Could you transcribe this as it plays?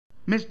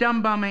Miss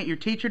Dumbbum ain't your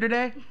teacher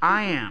today?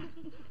 I am.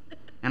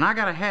 And I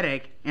got a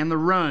headache and the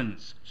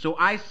runs. So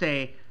I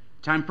say,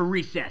 time for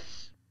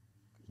recess.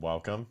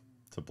 Welcome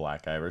to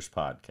Black Irish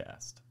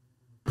Podcast.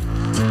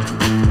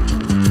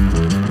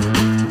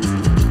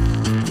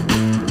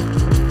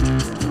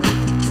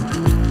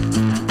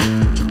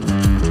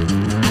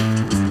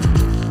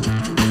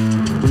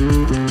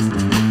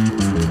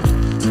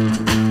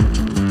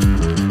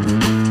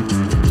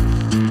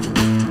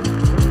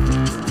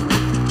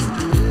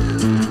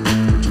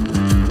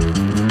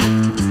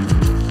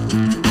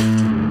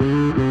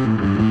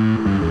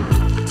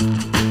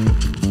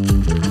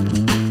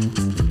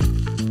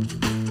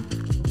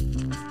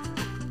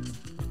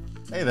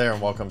 Hey there,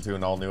 and welcome to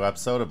an all-new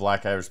episode of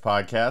Black Irish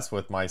Podcast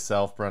with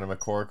myself, Brennan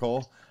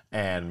McCorkle,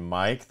 and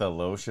Mike, the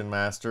Lotion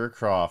Master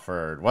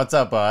Crawford. What's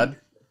up, bud?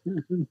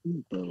 The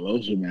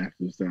Lotion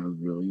Master sounds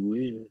really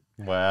weird.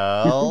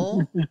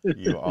 Well,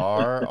 you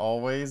are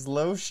always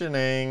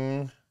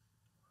lotioning.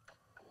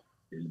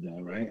 Is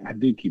that right? I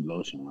do keep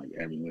lotion like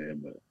everywhere,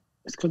 but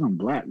it's because I'm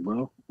black,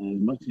 bro. And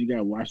as much as you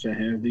gotta wash your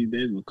hands these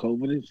days with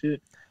COVID and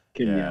shit,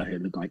 can be out here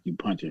look like you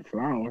punching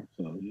flour.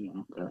 So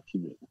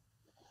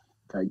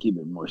gotta keep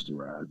it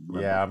moisturized.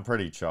 Bro. Yeah, I'm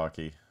pretty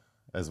chalky.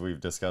 As we've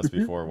discussed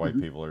before, white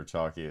people are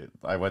chalky.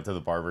 I went to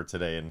the barber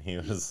today, and he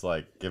was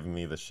like giving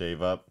me the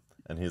shave up,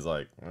 and he's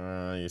like,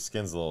 "Your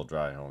skin's a little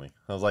dry, homie."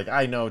 I was like,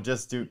 "I know,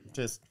 just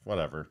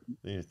whatever,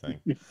 do your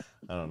thing."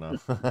 I don't know.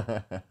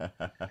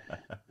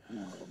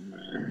 Oh,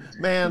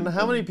 man,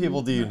 how many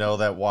people do you know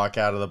that walk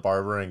out of the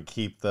barber and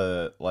keep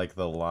the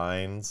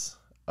lines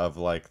of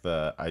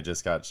the "I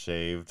just got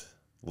shaved"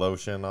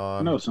 lotion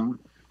on?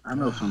 I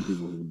know some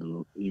people who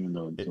do, even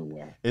though it's so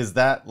whack. Is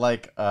that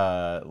like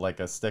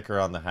a sticker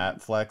on the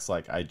hat flex?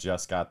 Like, I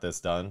just got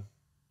this done.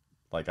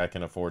 Like, I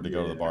can afford to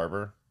go to the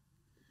barber.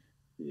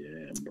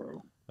 Yeah,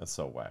 bro. That's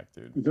so whack,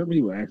 dude. Some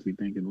people actually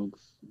think it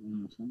looks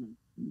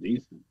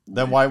decent.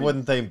 Then why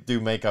wouldn't they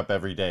do makeup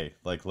every day?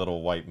 Like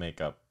little white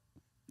makeup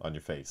on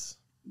your face?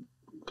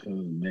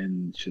 Because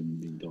men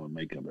shouldn't be doing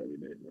makeup every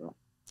day, bro.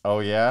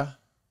 Oh, yeah?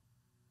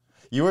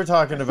 You were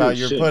talking about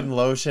you're putting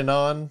lotion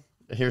on.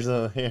 Here's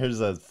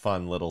a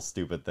fun little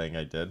stupid thing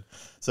I did.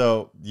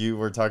 So you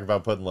were talking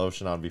about putting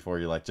lotion on before.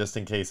 You're like, just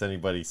in case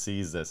anybody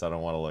sees this, I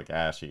don't want to look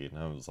ashy. And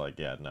I was like,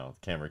 yeah, no,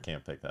 the camera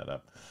can't pick that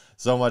up.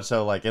 So much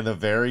so, like, in the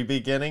very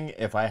beginning,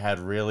 if I had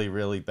really,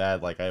 really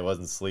bad, like, I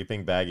wasn't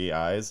sleeping, baggy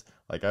eyes,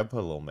 like, I'd put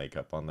a little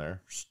makeup on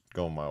there,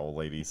 go in my old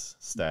lady's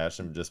stash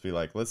and just be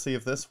like, let's see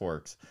if this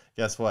works.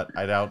 Guess what?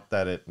 I doubt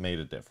that it made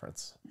a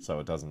difference.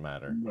 So it doesn't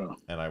matter. Bro,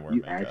 and I wear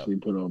you makeup. You actually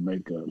put on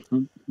makeup.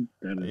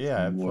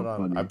 Yeah,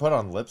 I put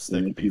on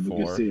lipstick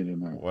before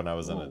when I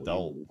was an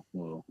adult.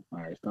 Well, all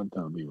right, stop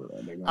telling people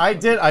that. I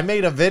did. I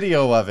made a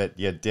video of it,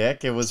 you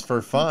dick. It was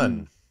for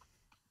fun.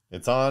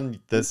 It's on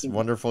this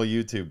wonderful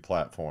YouTube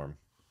platform.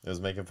 It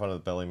was making fun of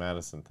the Billy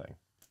Madison thing.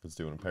 It was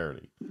doing a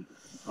parody.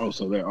 Oh,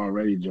 so they're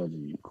already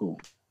judging you. Cool.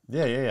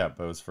 Yeah,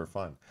 but it was for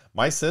fun.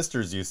 My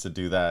sisters used to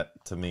do that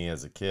to me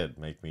as a kid,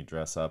 make me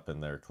dress up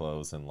in their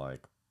clothes and,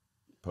 like,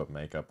 put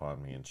makeup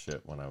on me and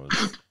shit when I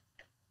was...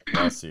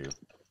 Bless you,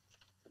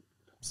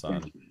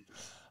 son.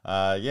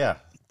 Yeah,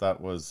 that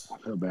was... I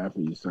feel bad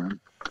for you, son.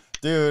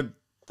 Dude,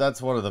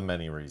 that's one of the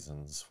many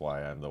reasons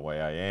why I'm the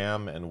way I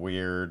am, and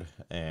weird,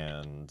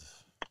 and...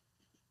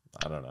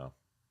 I don't know.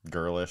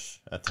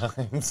 Girlish at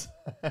times.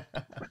 I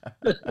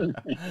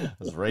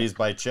was raised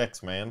by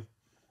chicks, man.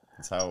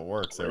 That's how it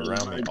works. They're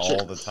around me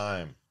all the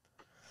time.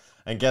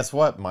 And guess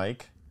what,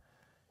 Mike?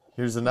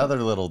 Here's another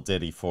little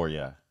ditty for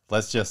you.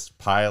 Let's just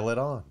pile it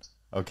on,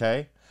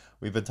 okay?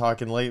 We've been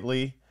talking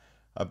lately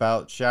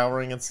about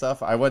showering and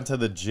stuff. I went to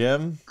the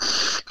gym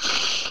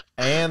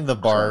and the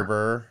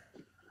barber.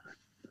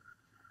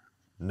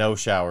 No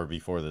shower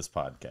before this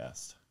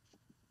podcast.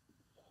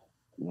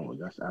 Whoa,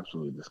 that's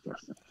absolutely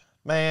disgusting.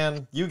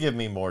 Man, you give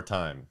me more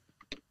time.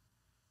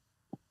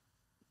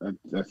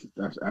 That's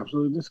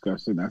absolutely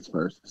disgusting. That's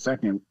first.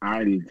 Second, I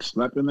already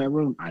slept in that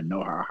room. I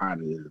know how hot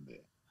it is in there.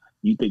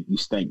 You think you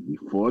stank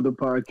before the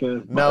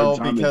podcast? No,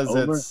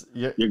 because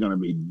you're gonna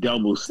be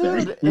double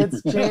stank. Dude,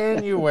 it's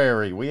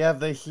January. We have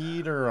the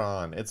heater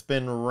on. It's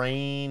been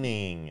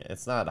raining.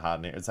 It's not hot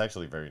in here. It's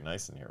actually very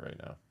nice in here right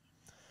now.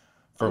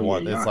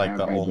 It's like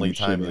the only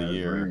time of the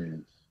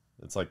year.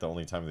 It's like the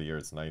only time of the year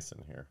it's nice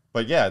in here.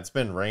 But yeah, it's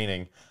been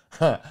raining.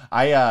 So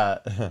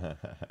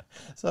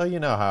you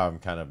know how I'm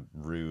kind of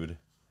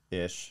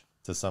rude-ish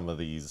to some of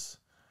these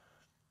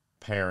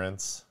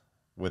parents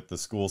with the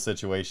school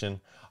situation.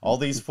 All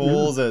these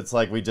fools, it's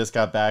like we just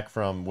got back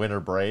from winter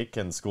break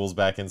and school's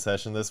back in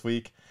session this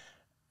week.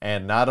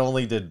 And not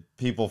only did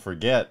people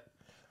forget,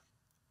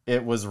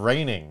 it was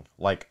raining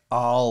like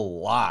a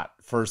lot.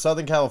 For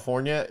Southern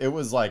California, it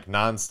was like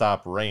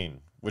nonstop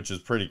rain, which is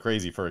pretty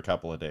crazy for a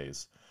couple of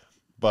days.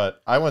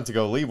 But I went to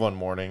go leave one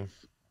morning,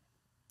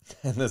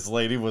 and this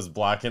lady was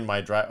blocking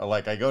my drive.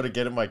 Like, I go to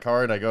get in my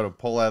car, and I go to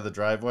pull out of the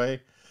driveway,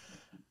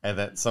 and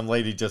then some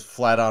lady just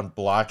flat on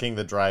blocking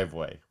the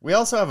driveway. We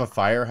also have a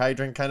fire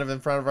hydrant kind of in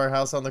front of our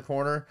house on the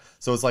corner,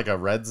 so it's like a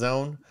red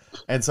zone.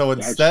 And so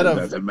instead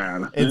of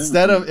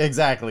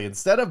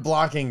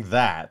blocking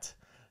that,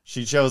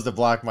 she chose to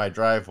block my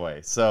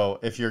driveway. So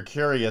if you're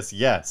curious,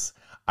 yes,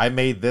 I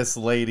made this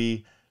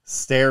lady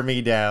stare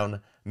me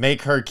down,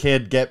 make her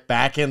kid get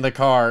back in the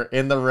car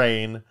in the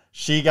rain.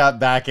 She got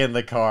back in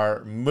the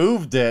car,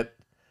 moved it,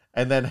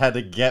 and then had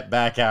to get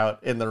back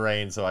out in the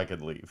rain so I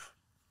could leave.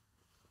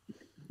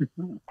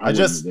 I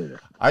just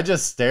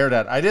stared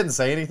at her. I didn't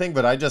say anything,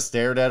 but I just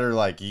stared at her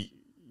like,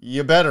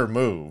 you better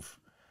move.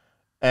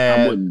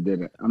 And I wouldn't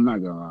did it. I'm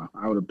not gonna lie.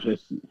 I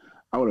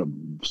would have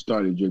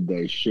started your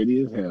day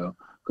shitty as hell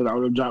because I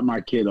would have dropped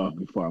my kid off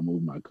before I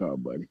moved my car,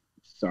 buddy.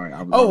 Sorry.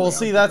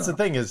 See, that's the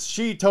thing is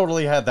she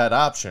totally had that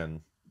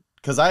option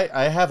because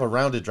I have a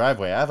rounded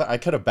driveway. I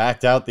could have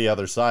backed out the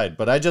other side,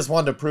 but I just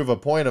wanted to prove a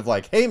point of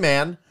like, hey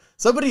man,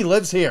 somebody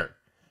lives here.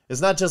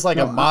 It's not just like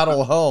a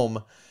model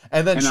home.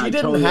 And then she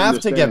didn't have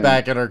to get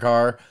back in her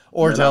car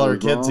or tell her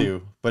kid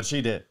to, but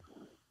she did.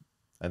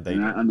 And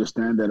I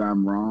understand that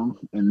I'm wrong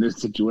in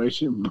this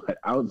situation, but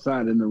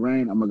outside in the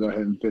rain, I'm gonna go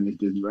ahead and finish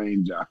this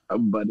rain job,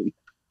 buddy.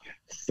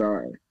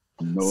 Sorry.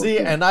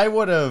 And I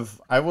would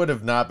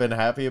have not been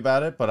happy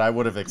about it, but I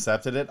would have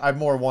accepted it. I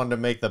more wanted to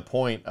make the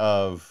point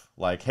of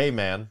like, hey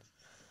man,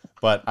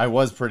 but I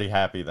was pretty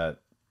happy that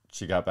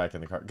she got back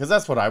in the car because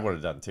that's what I would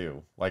have done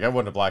too. Like I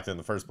wouldn't have blocked it in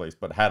the first place,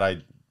 but had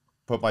I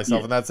put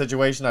myself in that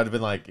situation, I'd have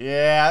been like,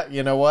 yeah,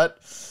 you know what?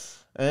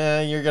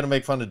 You're gonna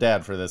make fun of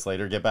Dad for this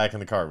later. Get back in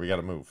the car. We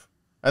gotta move.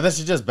 And then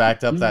she just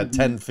backed up that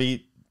 10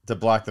 feet to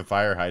block the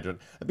fire hydrant.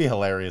 It'd be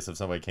hilarious if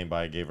somebody came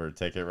by and gave her a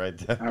ticket right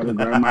there. I would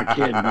grab my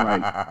kid and be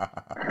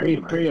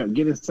like, hurry up,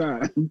 get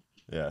inside.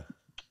 Yeah.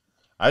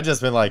 I'd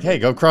just been like, hey,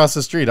 go cross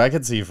the street. I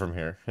can see you from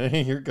here.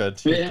 You're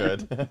good. You're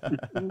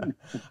good.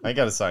 I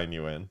got to sign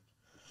you in.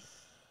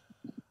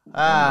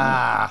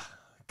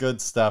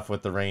 Good stuff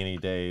with the rainy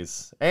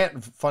days.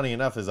 And funny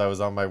enough, as I was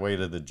on my way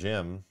to the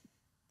gym,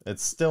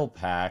 it's still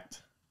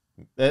packed.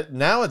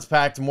 Now it's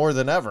packed more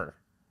than ever.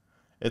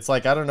 It's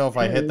like, I don't know if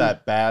I hit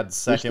that bad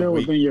second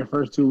week. Within your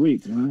first 2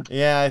 weeks, huh?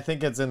 Yeah, I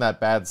think it's in that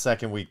bad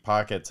second week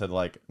pocket to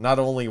like, not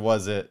only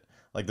was it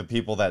like the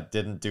people that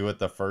didn't do it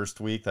the first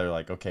week, they're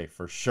like, okay,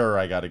 for sure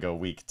I got to go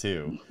week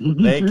 2.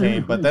 They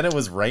came, but then it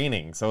was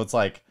raining. So it's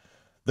like,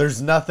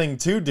 there's nothing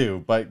to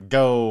do but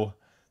go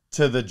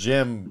to the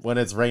gym when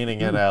it's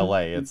raining in LA.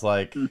 It's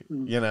like,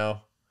 you know,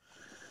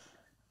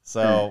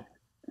 so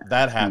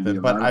that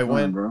happened. But I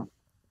went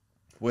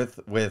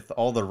with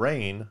all the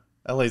rain.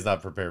 LA's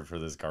not prepared for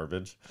this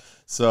garbage.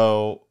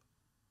 So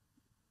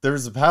there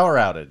was a power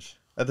outage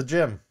at the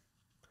gym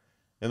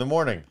in the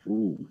morning.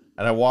 Ooh.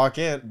 And I walk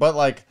in, but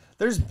like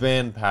there's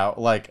been power,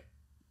 like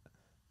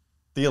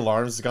the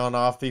alarm's gone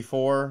off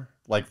before,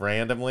 like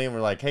randomly, and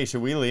we're like, hey,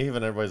 should we leave?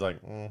 And everybody's like,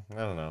 I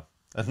don't know.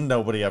 And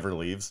nobody ever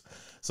leaves.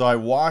 So I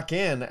walk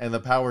in and the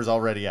power's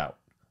already out.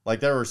 Like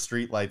there were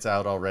street lights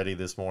out already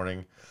this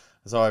morning.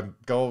 So I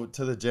go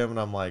to the gym and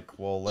I'm like,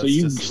 well,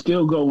 let's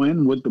still go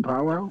in with the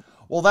power out?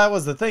 Well, that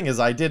was the thing is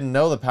I didn't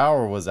know the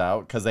power was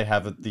out because they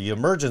have the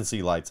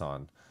emergency lights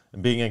on.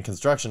 And being in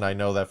construction, I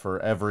know that for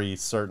every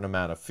certain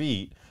amount of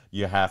feet,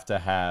 you have to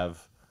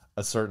have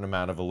a certain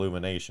amount of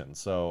illumination.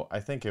 So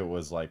I think it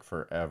was like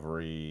for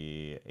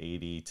every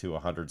 80 to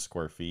 100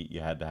 square feet,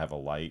 you had to have a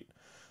light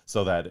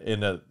so that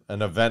in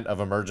an event of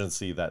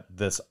emergency that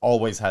this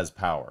always has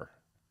power.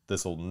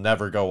 This will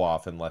never go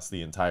off unless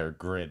the entire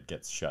grid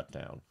gets shut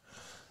down.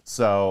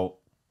 So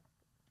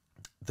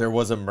there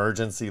was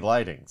emergency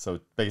lighting, so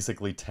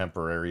basically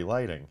temporary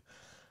lighting.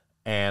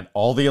 And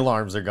all the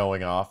alarms are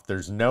going off.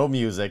 There's no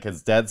music.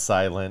 It's dead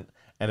silent.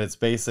 And it's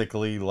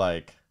basically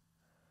like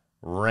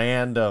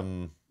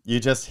random. You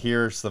just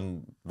hear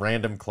some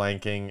random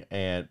clanking,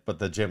 but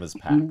the gym is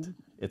packed.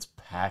 It's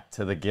packed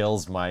to the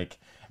gills, Mike.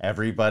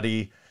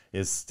 Everybody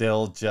is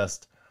still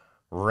just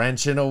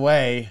wrenching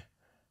away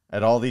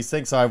at all these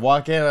things. So I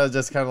walk in, and I was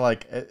just kind of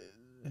like,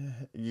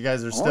 you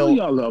guys are still... All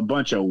y'all are a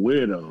bunch of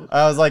weirdos.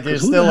 I was like, you're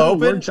still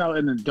open? Works out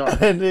in the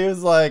dark? And he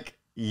was like,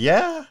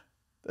 yeah,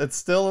 we're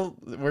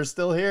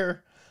still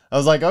here. I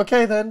was like,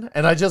 okay then.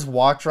 And I just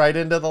walked right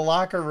into the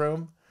locker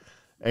room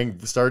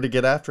and started to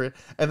get after it.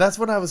 And that's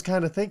what I was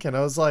kind of thinking.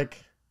 I was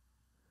like,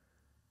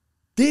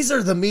 these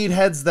are the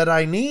meatheads that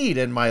I need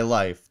in my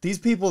life. These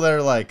people that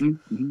are like,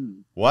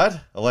 what?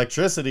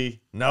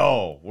 Electricity?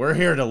 No, we're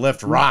here to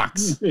lift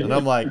rocks. And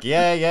I'm like,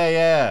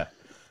 yeah.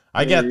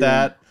 I get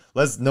that.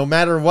 No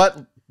matter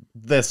what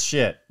this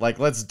shit, like,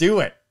 let's do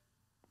it.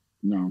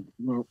 No,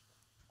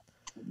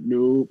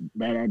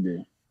 bad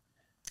idea.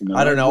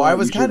 I don't know. I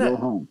was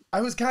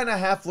kind of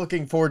half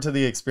looking forward to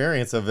the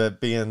experience of it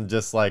being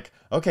just like,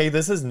 okay,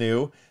 this is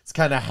new. It's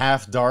kind of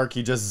half dark.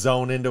 You just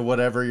zone into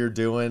whatever you're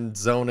doing,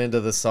 zone into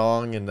the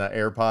song and the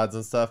AirPods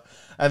and stuff.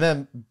 And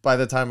then by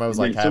the time I was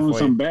like halfway,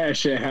 some bad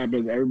shit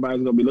happens, everybody's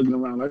gonna be looking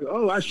around like,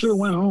 oh, I should have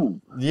went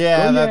home.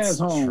 Yeah, that's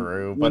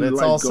true. But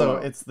it's also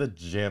it's the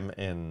gym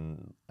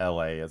in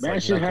LA. It's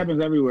bad shit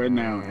happens everywhere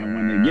now, and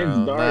when it gets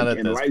dark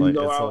and lights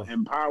go out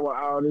and power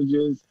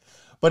outages.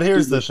 But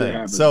here's the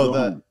thing.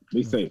 So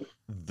be safe.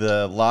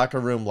 The locker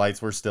room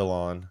lights were still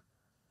on.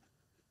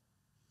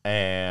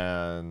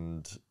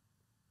 And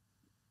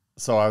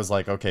so I was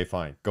like, okay,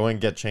 fine. Go and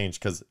get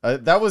changed. Because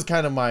that was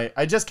kind of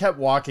I just kept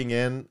walking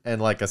in and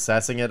like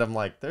assessing it. I'm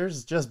like,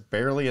 there's just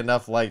barely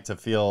enough light to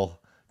feel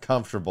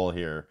comfortable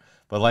here.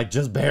 But like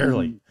just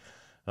barely.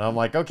 And I'm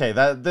like, okay,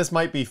 this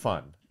might be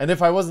fun. And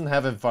if I wasn't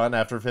having fun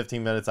after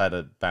 15 minutes, I'd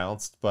have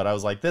bounced. But I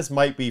was like, this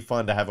might be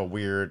fun to have a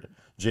weird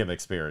gym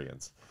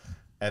experience.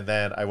 And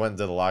then I went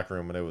into the locker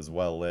room and it was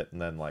well lit.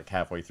 And then like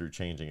halfway through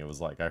changing, it was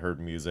like I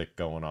heard music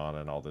going on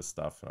and all this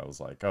stuff. And I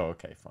was like, oh,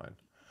 okay, fine.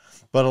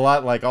 But a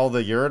lot like all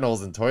the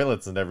urinals and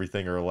toilets and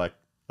everything are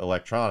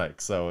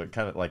electronic. So it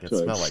kind of like it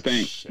smelled like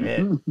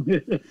shit.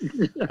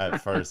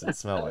 At first it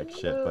smelled like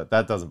shit, but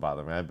that doesn't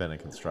bother me. I've been in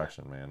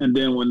construction, man. And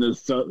then when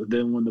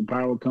the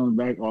power comes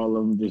back, all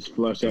of them just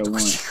flush at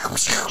once.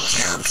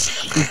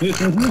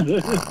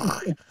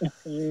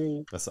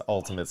 That's the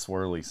ultimate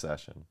swirly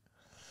session.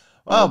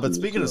 Oh, but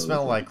speaking of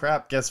smelling like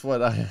crap, guess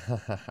what?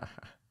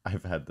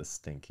 I've had the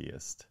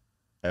stinkiest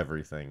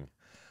everything,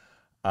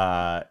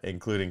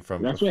 including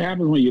from... That's what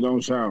happens when you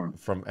don't shower.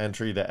 From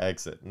entry to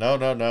exit. No.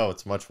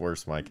 It's much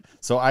worse, Mike.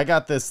 So I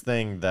got this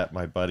thing that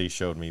my buddy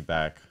showed me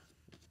back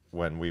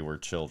when we were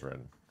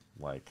children.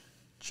 Like,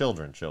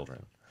 children.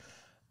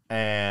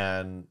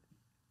 And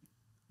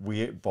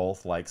we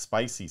both like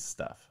spicy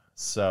stuff.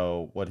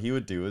 So what he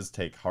would do is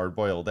take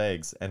hard-boiled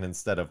eggs, and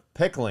instead of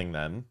pickling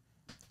them...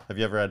 Have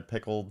you ever had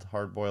pickled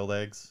hard-boiled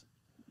eggs?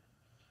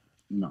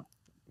 No.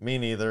 Me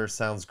neither.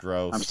 Sounds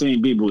gross. I've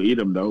seen people eat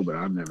them, though, but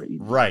I've never eaten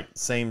them. Right.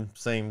 Same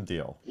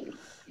deal.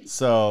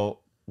 So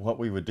what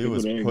we would do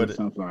is put it...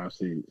 sunflower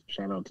seeds.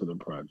 Shout out to the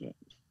project.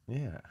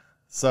 Yeah.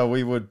 So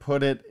we would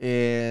put it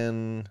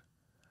in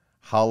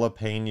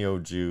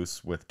jalapeno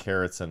juice with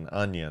carrots and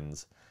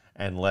onions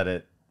and let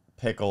it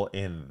pickle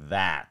in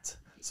that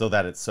so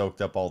that it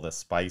soaked up all the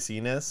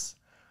spiciness.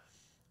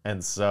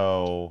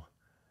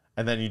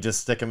 And then you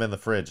just stick them in the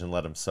fridge and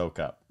let them soak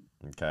up.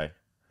 Okay.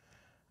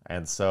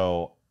 And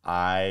so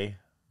I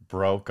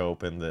broke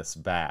open this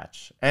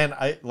batch. And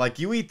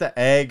you eat the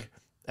egg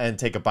and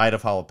take a bite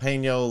of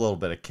jalapeno, a little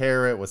bit of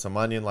carrot with some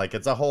onion. Like,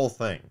 it's a whole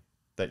thing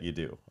that you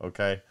do.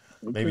 Okay.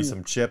 Maybe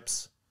some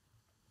chips.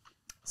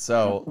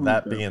 So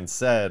that being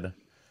said,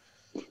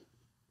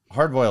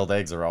 hard-boiled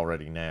eggs are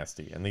already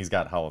nasty. And these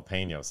got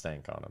jalapeno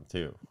stank on them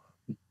too.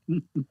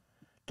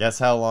 Guess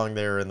how long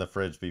they were in the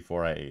fridge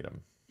before I ate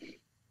them?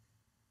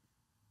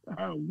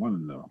 I want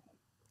to know.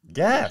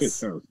 Guess. That shit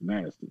sounds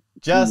nasty.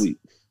 Just 2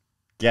 weeks.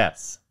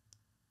 Guess.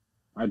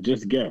 I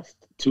just guessed.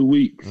 2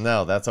 weeks.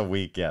 No, that's a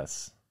weak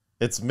guess.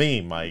 It's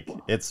me, Mike.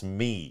 It's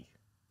me.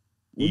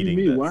 What do you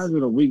mean? This. Why is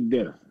it a weak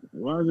guess?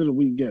 Why is it a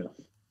weak guess?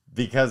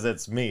 Because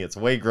it's me. It's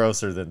way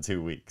grosser than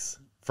 2 weeks.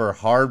 For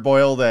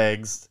hard-boiled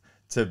eggs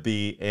to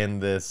be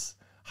in this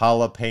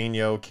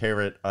jalapeno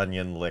carrot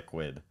onion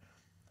liquid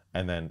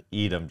and then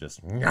eat them just...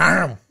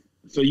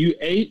 So you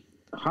ate...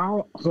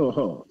 So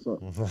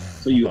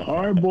you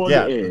hard-boiled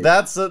egg.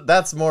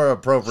 That's more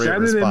appropriate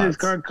response. Set it in this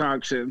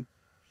concoction.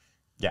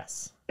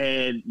 Yes.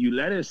 And you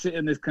let it sit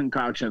in this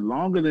concoction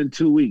longer than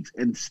 2 weeks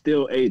and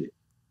still ate it.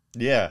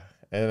 Yeah,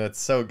 and it's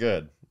so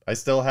good. I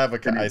still have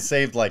I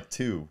saved like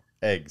 2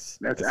 eggs.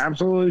 That's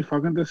absolutely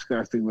fucking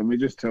disgusting. Let me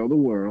just tell the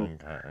world.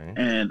 Okay.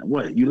 And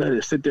what, you let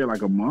it sit there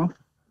like a month?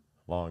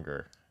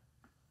 Longer.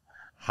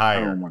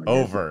 Higher.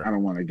 Over. I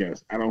don't want to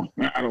guess. I don't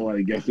want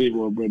to guess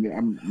anymore,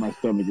 Brendan. My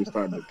stomach is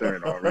starting to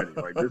turn already.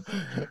 Like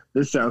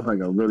this sounds like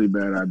a really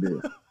bad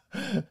idea.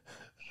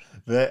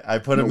 I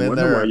put them in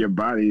there. Your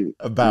body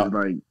about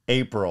like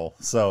April,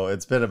 so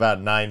it's been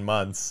about 9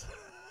 months.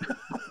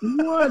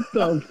 What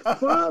the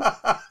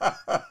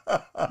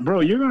fuck, bro?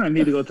 You're gonna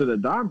need to go to the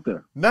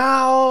doctor.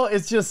 No,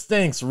 it just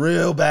stinks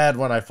real bad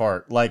when I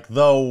fart, like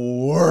the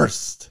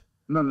worst.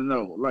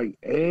 No. Like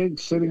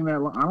eggs sitting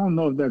that long. I don't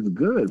know if that's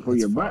good for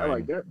your body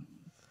like that.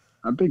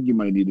 I think you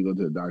might need to go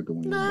to the doctor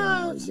when you're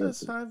done.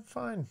 I'm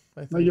fine.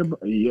 No,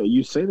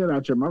 you say that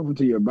out your mouth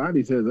until your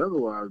body says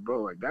otherwise,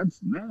 bro. Like, that's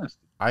nasty.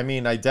 I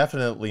mean, I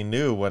definitely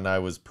knew when I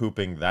was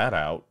pooping that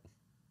out.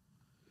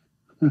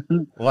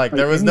 Like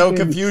there was no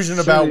confusion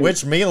about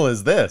which meal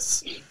is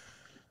this.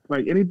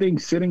 Like anything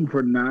sitting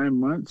for 9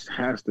 months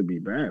has to be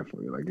bad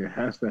for you. Like it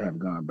has to have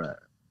gone bad.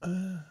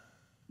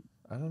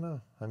 I don't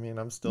know. I mean,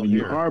 I'm still when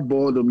here. You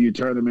hard-boil them, you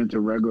turn them into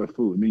regular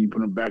food, and then you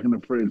put them back in the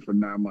fridge for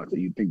 9 months,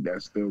 and you think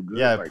that's still good.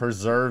 Yeah, it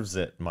preserves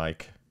it,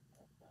 Mike.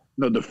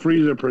 No, the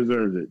freezer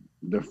preserves it.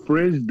 The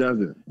fridge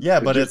doesn't.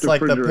 Yeah, but it's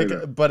like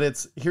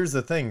here's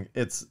the thing.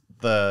 It's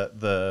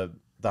the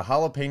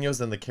jalapenos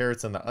and the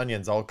carrots and the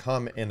onions all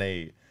come in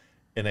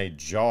a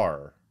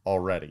jar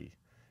already.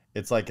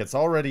 It's like it's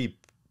already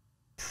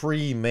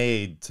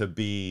pre-made to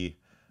be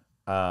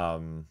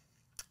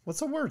what's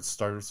the word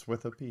starts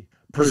with a P?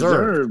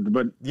 Preserved,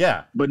 but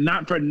yeah, but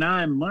not for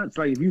 9 months.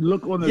 Like if you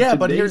look on the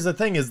but here's the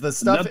thing: is the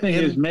stuff nothing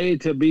is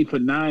made to be for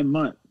 9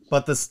 months.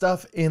 But the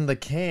stuff in the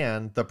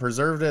can, the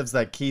preservatives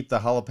that keep the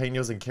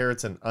jalapenos and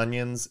carrots and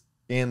onions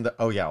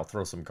I'll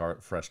throw some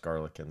fresh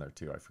garlic in there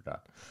too. I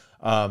forgot.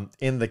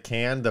 In the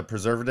can, the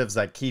preservatives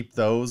that keep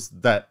those,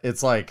 that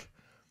it's like,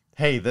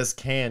 hey, this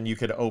can, you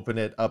could open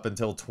it up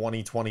until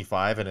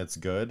 2025 and it's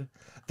good.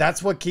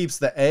 That's what keeps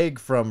the egg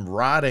from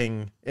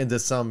rotting into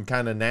some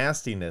kind of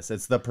nastiness.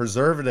 It's the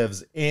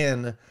preservatives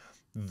in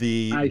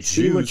the I juice.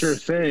 see what you're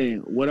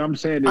saying. What I'm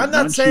saying is, I'm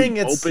not saying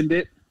it's opened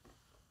it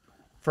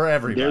for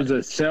everybody. There's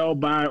a sell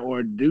by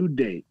or due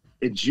date.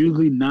 It's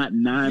usually not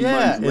 9 months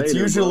later. Yeah, it's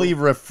usually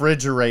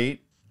refrigerate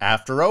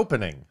after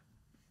opening.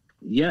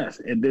 Yes,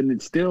 and then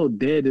it's still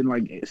dead in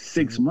like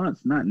 6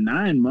 months, not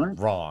 9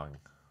 months. Wrong.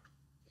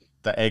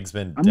 The egg's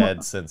been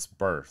dead since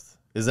birth.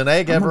 Is an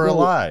egg ever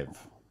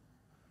alive?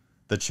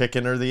 The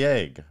chicken or the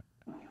egg?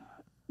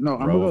 No,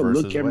 I'm going to go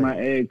look at my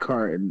egg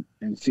carton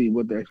and see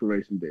what the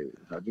expiration date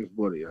is. I just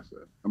bought it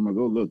yesterday. I'm going to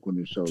go look when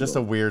it shows Just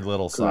up. A weird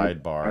little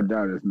sidebar. I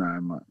doubt it's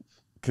 9 months.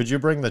 Could you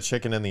bring the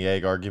chicken and the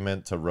egg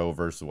argument to Roe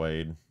versus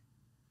Wade?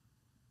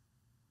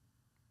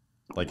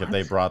 Like if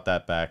they brought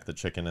that back, the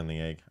chicken and the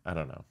egg? I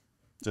don't know.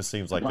 Just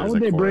seems like there's a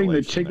correlation. Why would they bring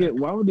the chicken? There.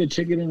 Why would the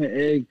chicken and the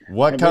egg?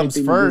 What comes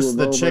first,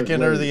 the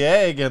chicken or the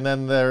egg? And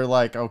then they're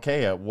like,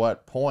 okay, at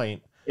what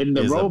point? In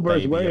the Roe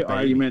versus Wade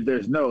argument,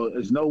 there's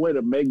no way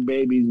to make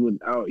babies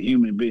without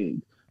human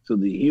beings. So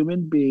the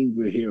human beings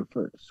were here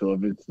first. So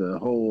if it's the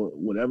whole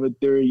whatever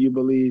theory you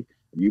believe,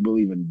 if you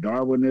believe in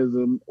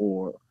Darwinism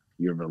or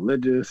you're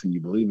religious and you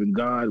believe in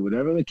God,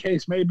 whatever the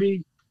case may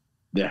be,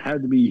 there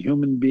had to be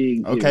human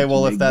beings. Okay,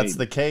 well, if that's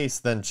the case,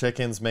 then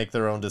chickens make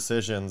their own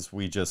decisions.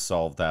 We just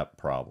solved that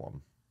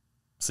problem.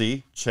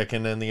 See,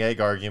 chicken and the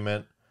egg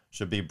argument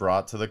should be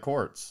brought to the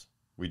courts.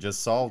 We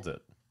just solved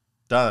it.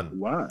 Done.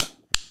 Why?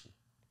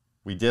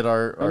 We did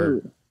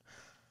our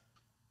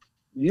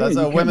that's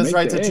a women's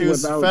right to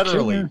choose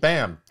federally. Chicken.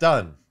 Bam,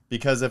 done.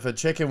 Because if a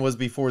chicken was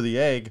before the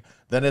egg,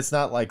 then it's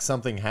not like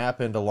something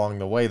happened along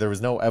the way. There was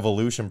no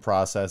evolution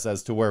process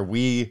as to where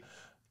we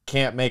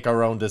can't make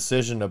our own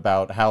decision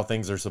about how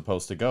things are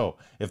supposed to go.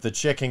 If the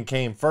chicken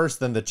came first,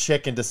 then the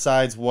chicken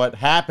decides what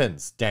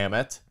happens. Damn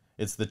it.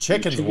 It's the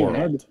chicken's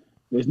world.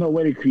 There's no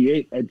way to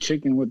create a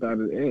chicken without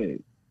an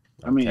egg.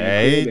 I mean,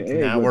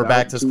 now we're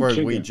back to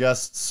square. We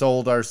just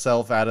sold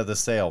ourselves out of the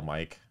sale,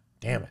 Mike.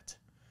 Damn it.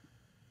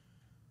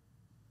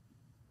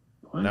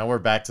 What? Now we're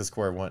back to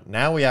square one.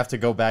 Now we have to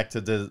go back to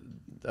the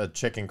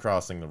chicken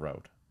crossing the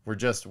road. We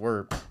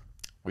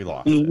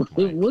lost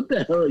it. What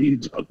the hell are you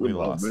talking we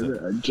about? Lost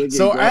it.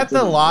 So at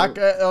the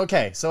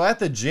locker, so at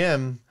the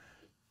gym,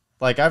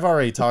 like I've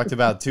already talked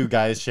about two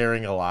guys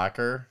sharing a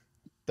locker.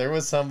 There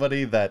was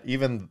somebody that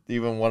even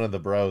one of the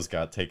bros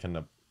got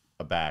taken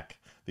aback.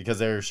 Because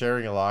they were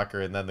sharing a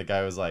locker, and then the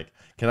guy was like,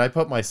 "Can I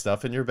put my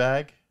stuff in your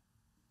bag?"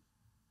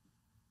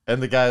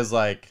 And the guy's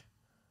like,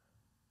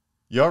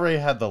 "You already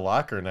had the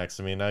locker next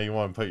to me. Now you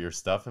want to put your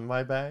stuff in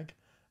my bag?"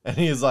 And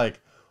he's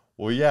like,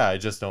 "Well, yeah, I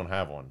just don't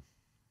have one."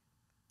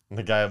 And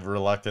the guy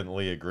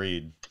reluctantly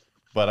agreed.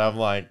 But I'm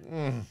like,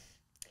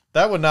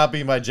 that would not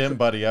be my gym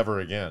buddy ever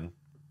again.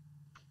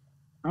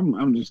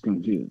 I'm just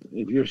confused.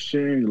 If you're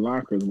sharing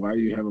lockers, why do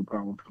you have a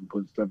problem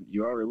putting stuff?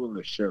 You already willing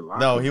to share lockers?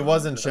 No, he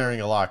wasn't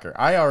sharing a locker.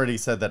 I already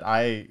said that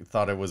I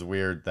thought it was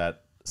weird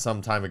that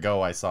some time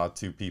ago I saw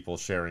two people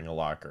sharing a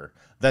locker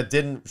that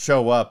didn't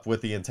show up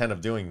with the intent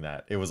of doing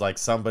that. It was like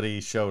somebody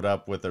showed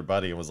up with their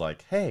buddy and was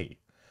like, "Hey,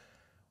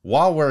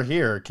 while we're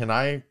here, can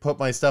I put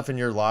my stuff in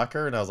your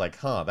locker?" And I was like,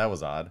 that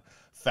was odd.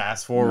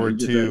 Fast forward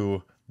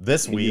to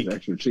this week.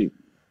 Extra cheap.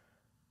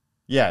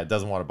 Yeah, it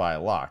doesn't want to buy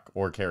a lock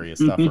or carry his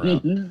stuff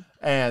around.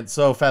 And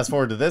so fast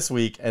forward to this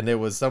week, and it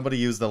was somebody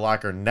used the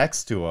locker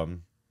next to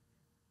him,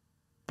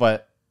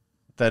 but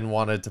then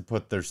wanted to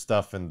put their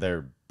stuff in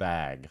their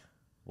bag,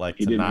 like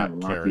to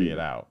not carry it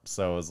out.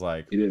 So it was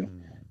like... He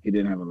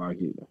didn't have a lock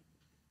either.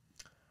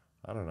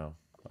 I don't know.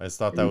 I just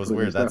thought that was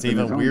weird. That's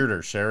even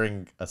weirder,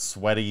 sharing a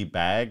sweaty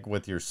bag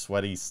with your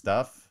sweaty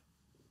stuff.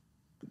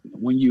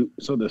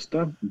 So the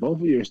stuff,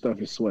 both of your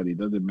stuff is sweaty.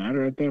 Does it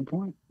matter at that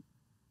point?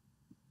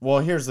 Well,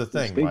 here's the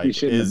thing, Mike,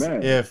 is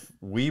if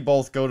we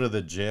both go to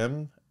the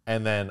gym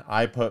and then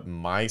I put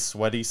my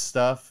sweaty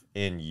stuff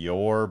in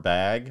your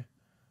bag,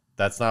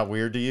 that's not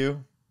weird to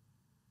you?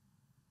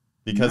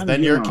 Because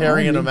then you're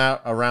carrying them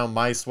out around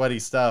my sweaty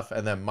stuff,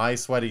 and then my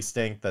sweaty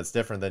stink that's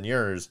different than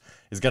yours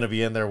is going to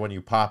be in there when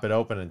you pop it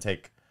open and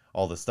take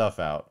all the stuff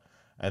out.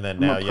 And then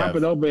now you pop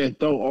it open and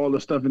throw all the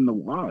stuff in the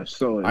wash.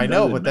 So I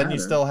know, but then you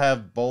still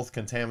have both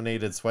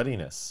contaminated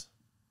sweatiness.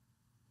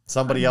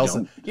 Somebody else,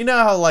 you know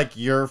how like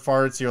your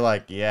farts, you're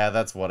like, yeah,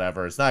 that's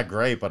whatever. It's not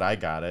great, but I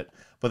got it.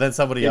 But then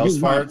somebody else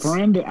farts. My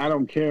friend, I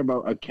don't care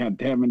about a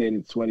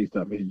contaminated sweaty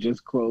stuff. It's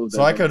just clothes.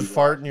 So I could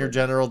fart in your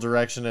general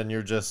direction, and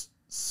you're just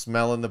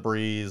smelling the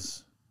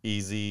breeze,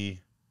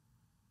 easy.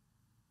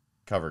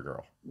 Cover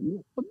girl.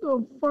 What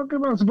the fuck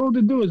am I supposed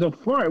to do? Is a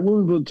fart?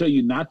 We will tell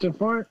you not to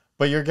fart.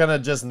 But you're gonna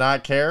just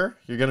not care?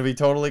 You're gonna be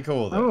totally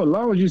cool with it. Oh, as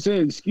long as you say,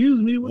 excuse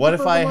me. What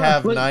if I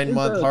have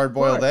 9-month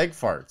hard-boiled egg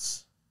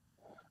farts?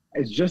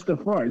 It's just a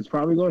fart. It's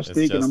probably going to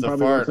stink, and I'm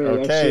probably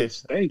going to say that shit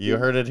stinky. You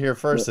heard it here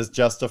first. It's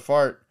just a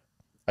fart.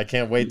 I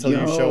can't wait till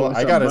you show up.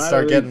 I gotta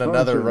start getting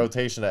another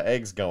rotation of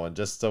eggs going,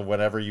 just so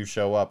whenever you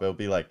show up, it'll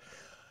be like,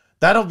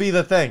 that'll be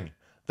the thing.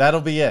 That'll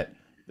be it.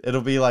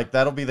 It'll be like,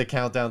 that'll be the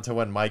countdown to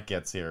when Mike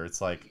gets here.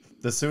 It's like,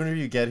 the sooner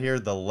you get here,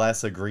 the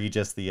less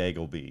egregious the egg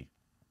will be.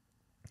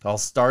 I'll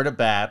start a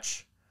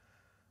batch,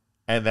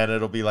 and then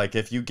it'll be like,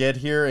 if you get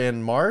here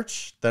in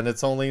March, then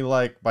it's only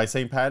like, by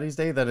St. Patty's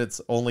Day, then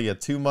it's only a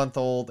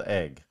 2-month-old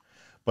egg.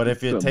 But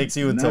if it takes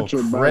you until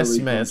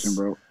Christmas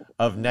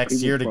of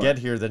next year to get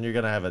here, then you're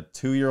going to have a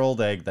 2-year-old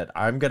egg that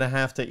I'm going to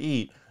have to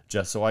eat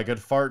just so I could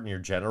fart in your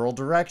general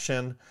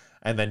direction.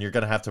 And then you're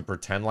going to have to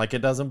pretend like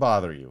it doesn't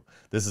bother you.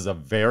 This is a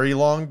very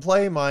long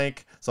play,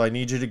 Mike. So I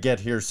need you to get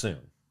here soon.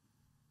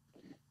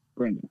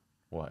 Brendan.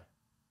 What?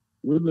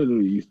 We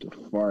literally used to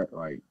fart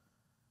like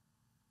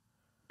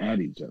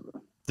at each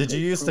other. Did you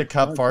used to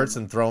cup farts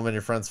and throw them in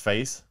your friend's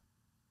face?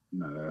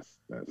 No,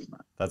 that's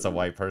not. That's a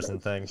white person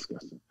thing.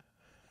 Disgusting.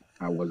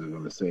 I wasn't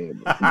gonna say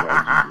it, but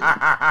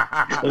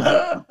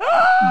yeah,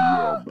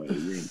 but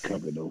you ain't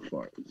covered no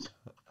farts.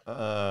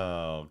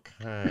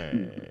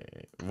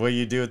 Okay. Will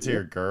you do it to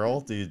your girl?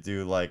 Do you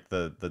do like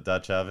the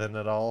Dutch oven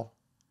at all?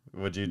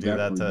 Would you do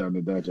that to done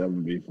the Dutch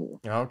oven before?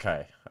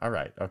 Okay. All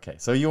right. Okay.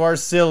 So you are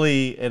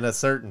silly in a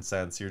certain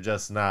sense. You're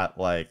just not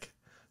like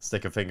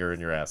stick a finger in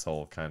your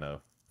asshole kind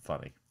of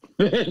funny.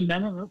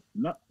 No,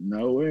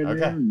 nowhere near.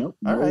 Okay. Nope.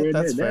 All right,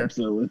 that's near fair.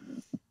 Absolutely.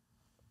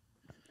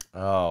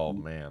 Oh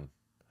man.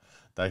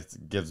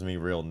 That gives me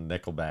real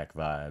Nickelback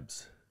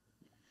vibes.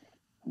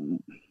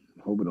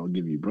 Hope it don't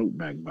give you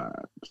Brokeback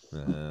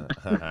vibes.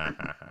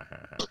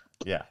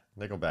 Yeah,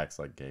 Nickelback's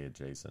like gay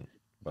adjacent,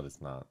 but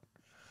it's not.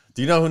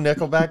 Do you know who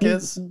Nickelback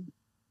is?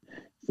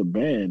 It's a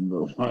band,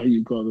 but why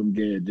you call them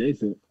gay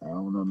adjacent? I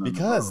don't know.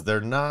 Because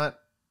they're not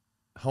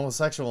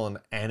homosexual in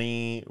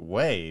any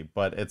way,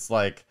 but it's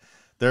like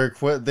they're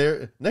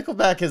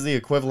Nickelback is the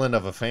equivalent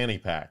of a fanny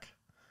pack.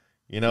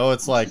 You know,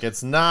 it's like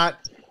it's not.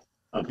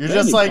 You're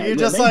just like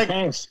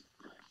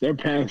they're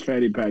past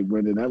fanny pack,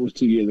 Brendan. That was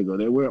 2 years ago.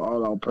 They wear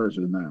all out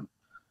purses now.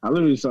 I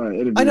literally saw an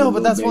interview. I know,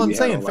 but that's what I'm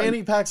saying.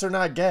 Fanny packs are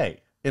not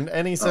gay in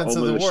any sense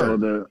of the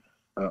word.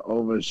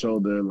 Over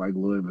shoulder like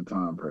Louis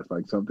Vuitton purse,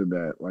 like something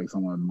that like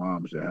someone's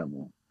mom should have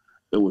one.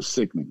 It was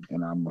sickening,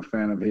 and I'm a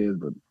fan of his,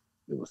 but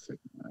it was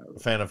sickening. A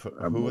fan of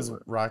who was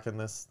rocking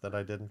this that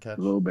I didn't catch?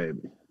 Lil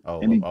Baby. Oh,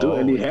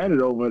 and he had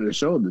it over the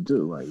shoulder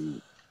too, like.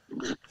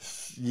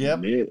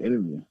 Yep.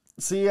 Interview.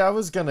 See, I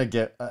was gonna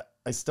get.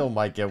 I still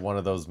might get one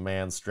of those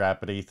man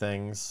strappity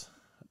things.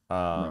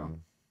 No,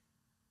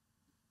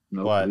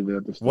 but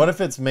what if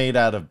it's made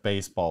out of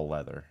baseball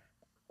leather?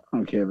 I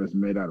don't care if it's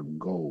made out of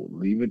gold.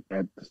 Leave it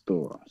at the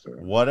store, sir.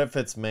 What if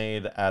it's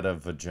made out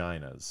of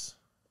vaginas?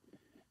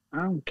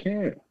 I don't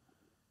care.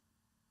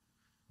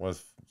 What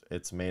if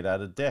it's made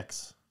out of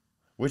dicks?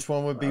 Which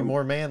one would be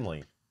more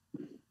manly?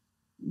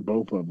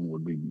 Both of them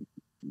would be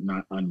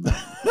not unmanly.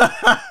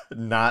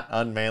 Not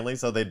unmanly,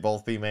 so they'd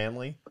both be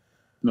manly?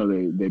 No,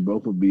 they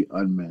both would be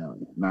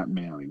unmanly, not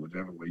manly,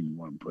 whichever way you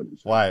want to put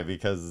it. Why?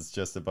 Because it's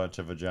just a bunch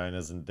of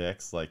vaginas and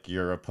dicks? Like,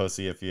 you're a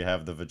pussy if you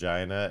have the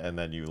vagina, and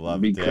then you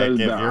love dick if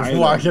you're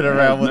walking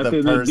around with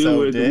a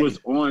perso dick? What's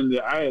on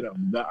the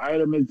item. The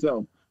item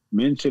itself.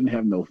 Men shouldn't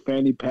have no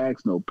fanny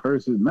packs, no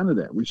purses, none of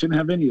that. We shouldn't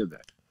have any of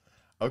that.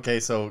 Okay,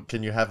 so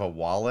can you have a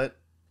wallet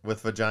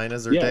with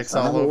vaginas or dicks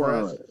all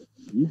over it?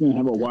 You can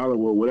have a wallet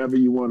with whatever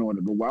you want on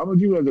it, but why would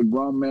you as a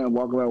grown man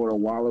walk around with a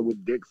wallet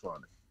with dicks on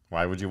it?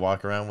 Why would you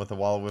walk around with a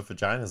wallet with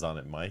vaginas on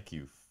it, Mike,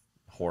 you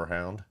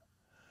whorehound?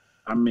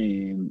 I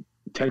mean,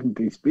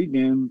 technically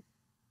speaking,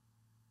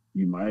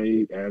 you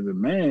might, as a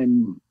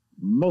man,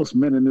 most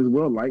men in this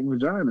world like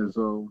vaginas.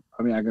 So,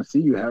 I mean, I can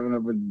see you having a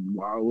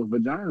wallet with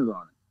vaginas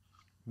on it.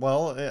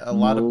 Well, a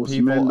lot of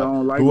people,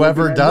 don't like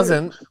whoever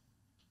doesn't,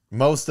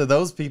 most of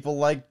those people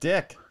like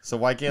dick. So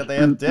why can't they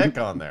have dick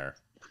on there?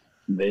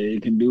 They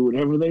can do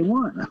whatever they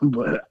want,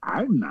 but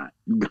I'm not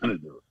going to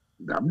do it.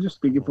 I'm just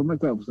speaking for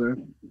myself, sir.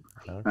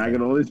 Okay. I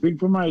can only speak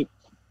for Mike.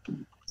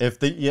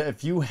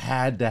 If you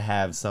had to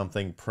have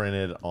something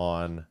printed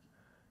on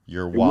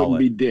your wallet, it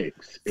wouldn't be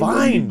dicks.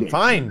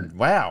 Fine.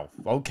 Wow.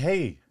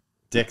 Okay.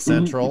 Dick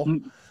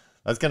Central.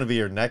 That's gonna be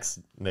your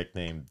next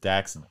nickname,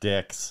 Dax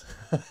Dicks.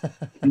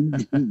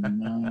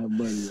 Nah,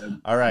 buddy,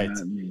 all right.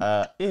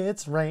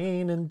 It's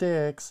raining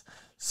dicks.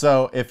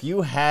 So if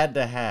you had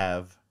to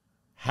have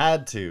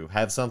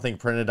something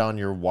printed on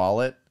your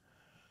wallet.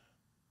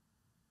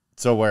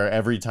 So where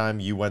every time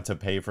you went to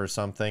pay for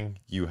something,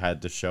 you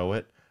had to show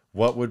it,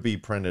 what would be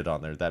printed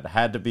on there that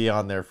had to be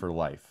on there for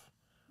life?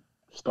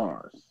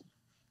 Stars.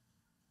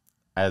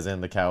 As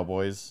in the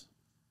Cowboys?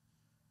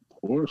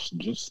 Or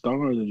just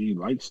stars if you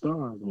like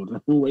stars.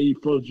 Whatever way you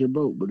float your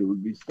boat, but it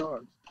would be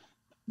stars.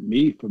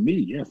 For me,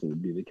 yes, it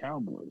would be the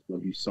Cowboys. But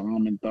if you saw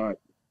them and thought,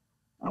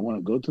 I want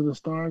to go to the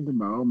stars, then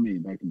by all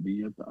means, that can be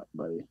your thought,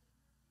 buddy.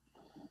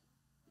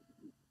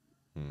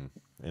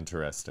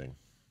 Interesting.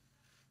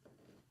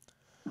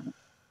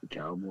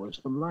 Cowboys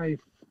for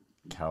life.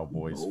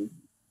 Cowboys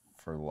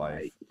for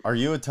life. Are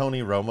you a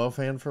Tony Romo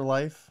fan for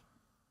life?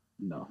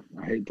 No.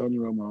 I hate Tony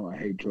Romo. I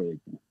hate Troy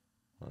Aikman.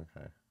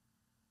 Okay.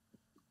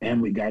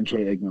 And we got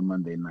Troy Aikman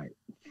Monday night.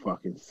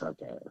 Fucking suck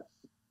ass.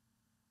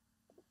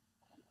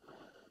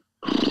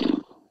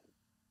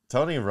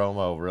 Tony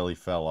Romo really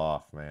fell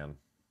off, man.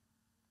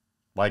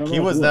 Like, Fell he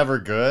off was what? never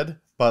good,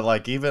 but,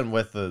 like, even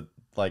with the...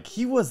 Like,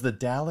 he was the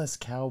Dallas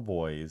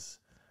Cowboys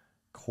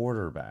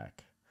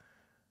quarterback.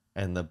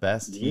 And the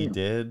best he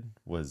did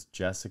was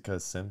Jessica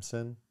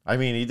Simpson. I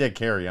mean, he did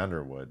Carrie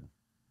Underwood.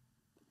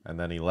 And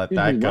then he let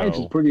that his go. wife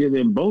is prettier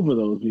than both of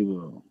those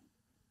people.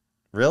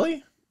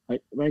 Really?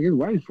 Like his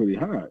wife's pretty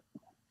hot.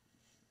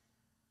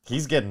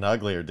 He's getting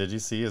uglier. Did you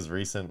see his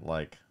recent,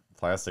 like,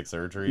 plastic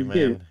surgery,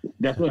 man?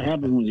 That's what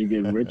happens when you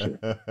get richer.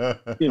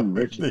 Getting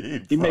richer.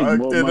 He makes makes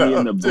more money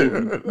in the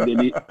booth than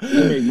he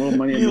makes more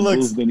money in the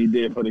booth than he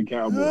did for the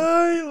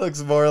Cowboys. He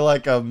looks more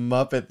like a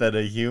Muppet than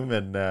a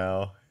human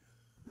now.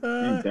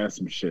 Ain't that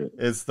some shit?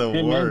 It's the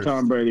Him worst. and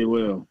Tom Brady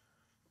will.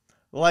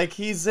 Like,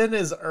 he's in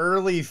his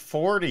early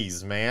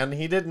 40s, man.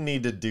 He didn't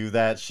need to do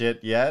that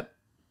shit yet.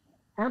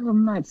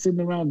 I'm not sitting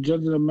around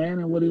judging a man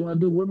and what he want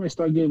to do. Women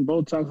start getting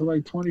Botox at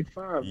like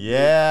 25.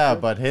 Yeah,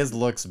 but his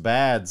looks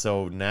bad,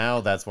 so now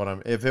that's what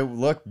I'm... If it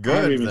looked good, I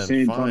haven't even then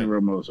seen fine. Tony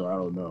Romo, so I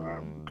don't know.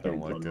 Don't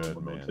look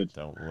good, man.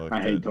 Don't look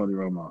I hate Tony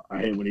Romo. I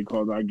hate when he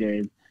calls our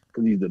game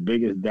because he's the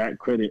biggest Dak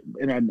critic.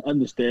 And I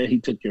understand he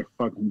took your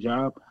fucking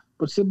job,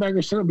 but sit back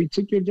and shut up. He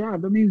took your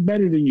job. That means he's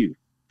better than you.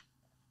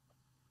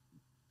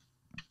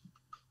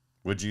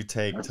 Would you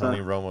take Tony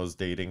Romo's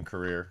dating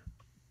career?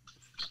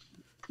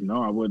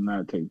 No, I would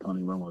not take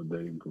Tony Romo's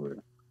dating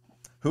career.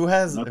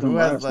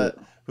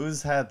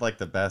 Who's had like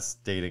the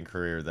best dating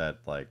career that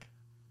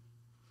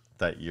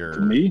you're...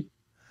 To me?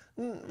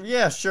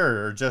 Yeah,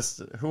 sure, or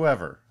just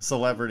whoever,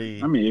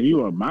 celebrity. I mean, if you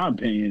want my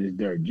opinion, it's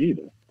Derek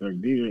Jeter.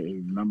 Derek Jeter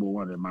is number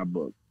one in my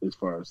book as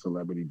far as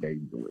celebrity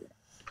dating career.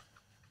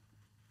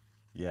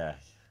 Yeah,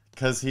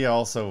 because he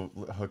also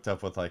hooked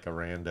up with like a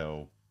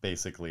rando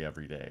basically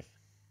every day.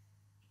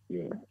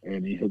 Yeah,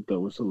 and he hooked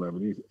up with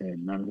celebrities,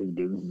 and none of his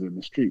business is in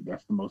the street.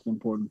 That's the most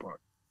important part.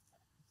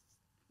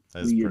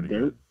 That's pretty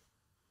good.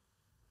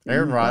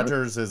 Aaron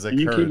Rodgers is a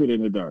current... You keep it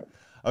in the dark.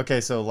 Okay,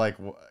 so like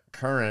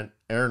current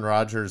Aaron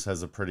Rodgers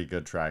has a pretty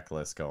good track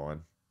list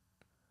going.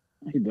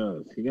 He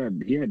does. He had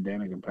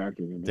Danica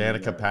Patrick.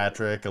 Danica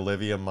Patrick,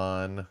 Olivia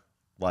Munn,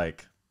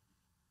 like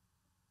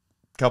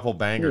couple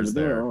bangers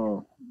there.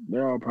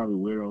 They're all probably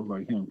weirdos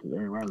like him because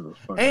Aaron Rodgers was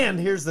fucking. And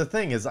here's the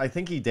thing: is I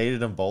think he dated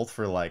them both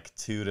for like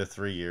 2 to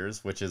 3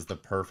 years, which is the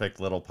perfect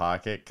little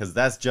pocket because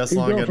that's just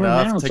long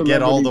enough to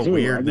get all the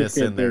weirdness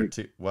in there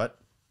too. What?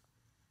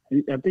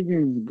 I think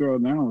his girl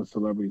now is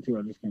celebrity too.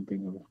 I just can't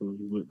think of who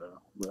he's with now,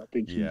 but I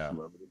think she's a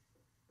celebrity.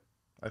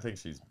 I think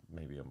she's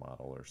maybe a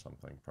model or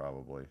something,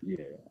 probably.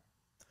 Yeah.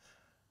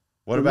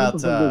 What about?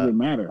 Doesn't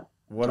matter.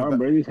 Tom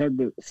Brady's had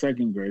the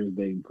second greatest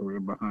dating career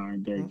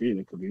behind Derek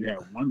Jeter because he had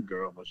one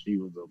girl, but she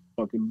was a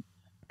fucking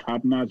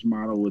top-notch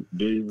model with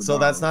billions. So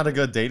that's not a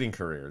good dating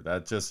career.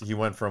 That just he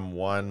went from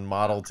one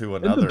model to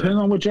another. It depends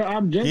on what your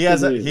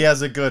objective is. He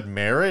has a good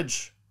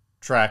marriage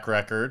track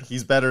record.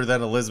 He's better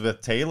than Elizabeth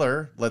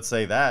Taylor. Let's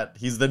say that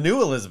he's the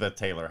new Elizabeth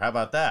Taylor. How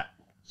about that?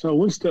 So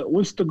what's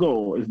the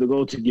goal? Is the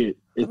goal to get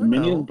as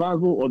many as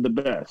possible or the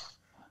best?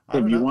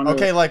 If you want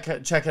okay,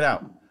 like check it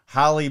out.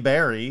 Halle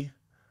Berry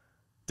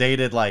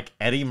dated like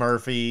Eddie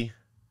Murphy,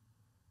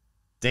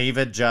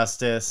 David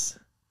Justice,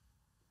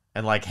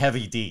 and like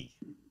Heavy D.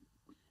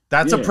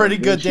 That's a pretty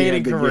good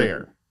dating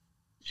career.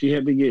 She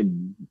had to get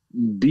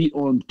beat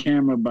on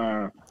camera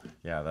by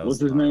what's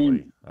his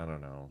name? I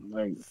don't know.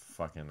 Like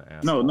fucking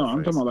asshole. No,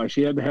 I'm talking about like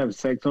she had to have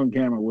sex on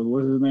camera with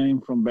what's his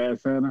name from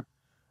Bad Santa?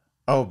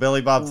 Oh,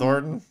 Billy Bob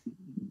Thornton?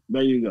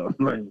 There you go.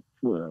 Like,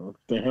 well,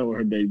 the hell with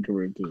her dating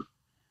career too.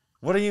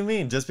 What do you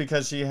mean? Just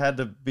because she had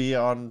to be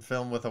on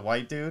film with a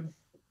white dude?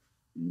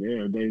 Yeah,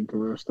 her dating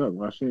career stuck.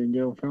 Why she didn't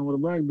get on film with a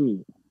black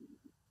dude?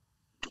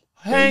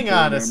 Hang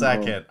on a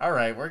second. All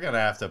right, we're going to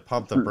have to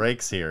pump the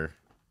brakes here.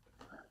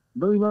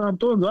 Billy Bob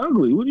Thornton's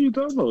ugly. What are you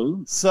talking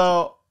about?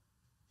 So,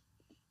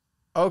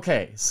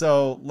 okay,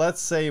 so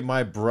let's say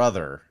my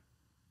brother,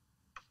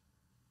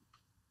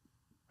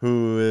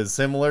 who is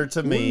similar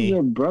to me, what does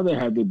your brother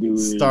had to do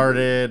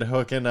started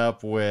hooking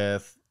up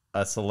with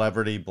a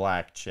celebrity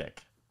black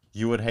chick.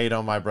 You would hate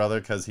on my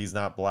brother because he's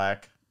not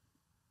black?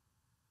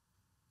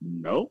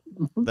 Nope.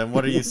 Then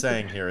what are you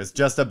saying here? It's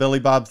just a Billy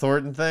Bob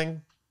Thornton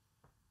thing?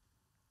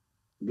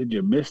 Did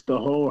you miss the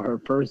whole her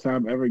first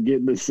time ever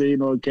getting the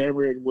scene on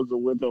camera was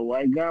with a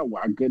white guy?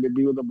 Why couldn't it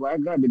be with a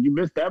black guy? Did you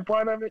miss that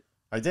part of it?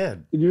 I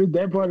did. Did you miss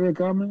that part of the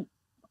comment?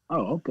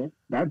 Oh, okay.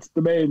 That's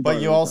the main part.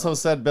 But you also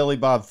said Billy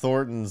Bob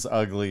Thornton's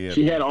ugly.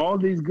 She had all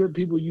these good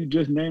people you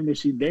just named that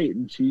she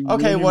dated.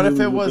 Okay, what if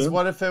it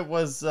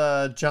was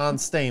John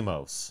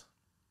Stamos?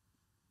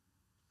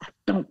 I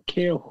don't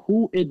care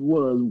who it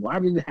was. Why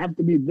did it have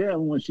to be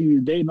them when she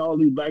was dating all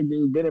these black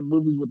dudes, been in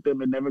movies with them,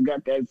 and never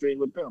got that scene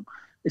with them?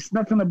 It's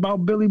nothing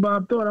about Billy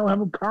Bob Thornton. I don't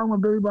have a problem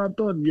with Billy Bob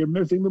Thornton. You're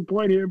missing the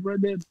point here,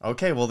 Brendan.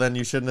 Okay, well then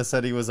you shouldn't have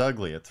said he was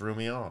ugly. It threw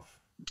me off.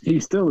 He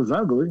still is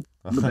ugly.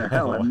 What the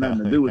hell has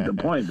nothing to do with the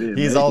point?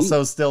 He's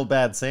also still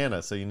Bad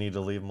Santa, so you need to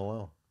leave him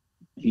alone.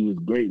 He was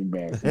great in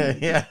Bad Santa.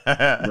 Yeah.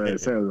 Bad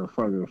Santa was a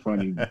fucking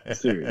funny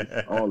series.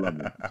 All of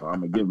them. So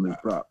I'm gonna give him his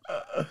props.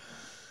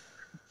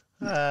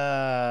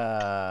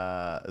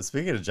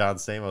 Speaking of John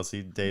Stamos,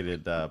 he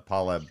dated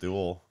Paul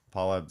Abdul.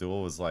 Paul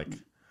Abdul was like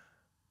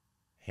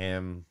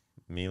him,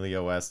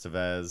 Emilio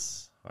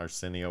Estevez,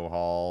 Arsenio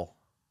Hall.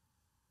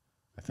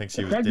 I think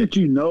she the fact that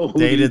you know who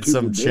dated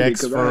some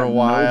chicks for a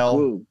while.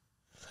 No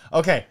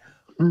Okay.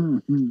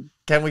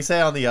 Can we say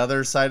on the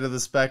other side of the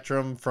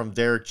spectrum from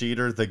Derek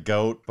Jeter, the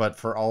GOAT, but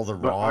for all the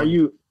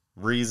wrong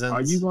reasons?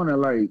 Are you gonna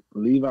like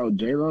leave out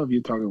J-Lo if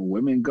you're talking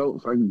women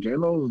GOATs? Like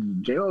J-Lo's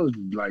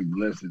like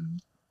listed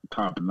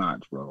top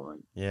notch, bro. Like,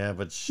 yeah,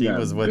 but she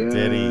was with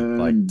Diddy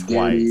like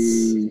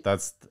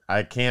twice.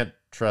 I can't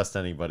trust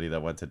anybody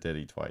that went to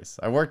Diddy twice.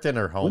 I worked in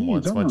her home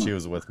once when she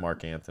was with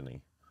Mark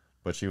Anthony,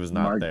 but she was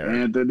not there. Mark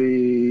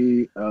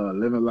Anthony,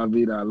 Living La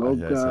Vida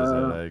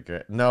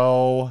Loca.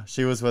 No,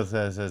 she was with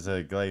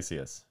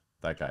Iglesias.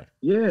 That guy.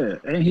 Yeah,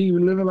 and he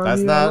was living like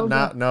that's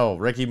not no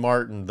Ricky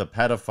Martin, the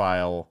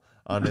pedophile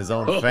on his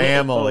own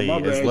family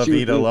is La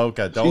Vida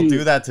Loca. Don't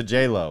do that to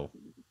J-Lo.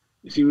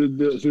 She was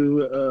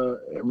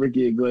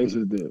Ricky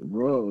Iglesias did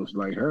Rose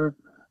like her,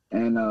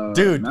 and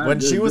dude, when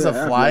she was a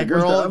fly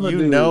girl,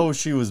 you know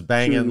she was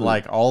banging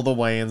like all the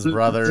Wayans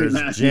brothers,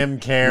 Jim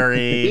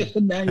Carrey.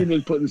 Now you're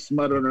just putting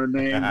smut on her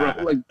name,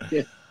 bro. Like,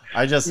 yeah,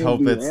 I just hope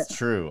it's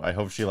true. I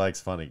hope she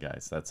likes funny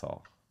guys. That's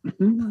all.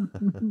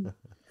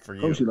 For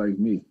you. Hope she likes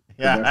me.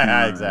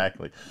 Yeah,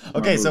 exactly.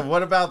 Okay, so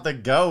what about the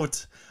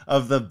GOAT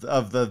of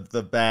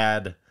the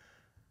bad,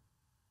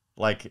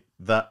 like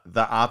the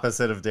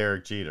opposite of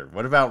Derek Jeter?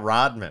 What about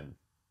Rodman?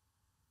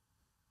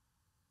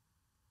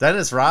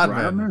 Dennis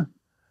Rodman.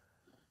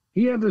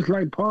 He had this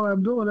like Paul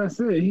Abdul. That's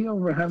it. He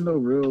don't have no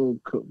real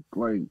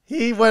like.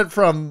 He went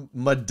from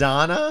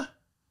Madonna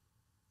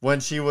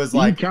when she was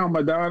like. You count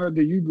Madonna?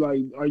 Do you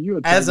like? Are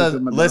you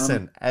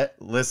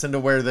listen to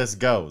where this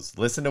goes.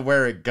 Listen to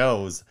where it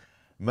goes.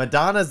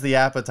 Madonna's the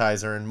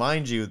appetizer, and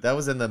mind you, that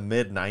was in the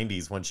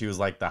mid-90s when she was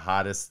like the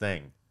hottest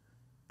thing,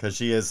 because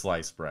she is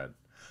sliced bread.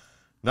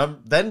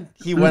 Then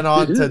he went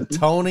on to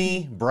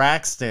Toni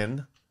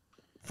Braxton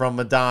from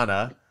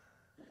Madonna.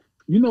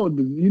 You know.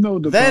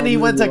 Then he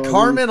went to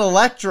Carmen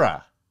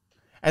Electra,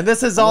 and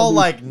this is all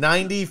like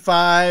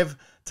 95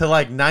 to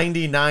like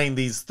 99.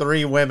 These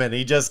three women,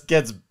 he just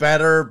gets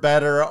better.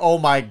 Oh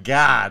my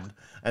God!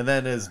 And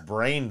then his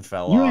brain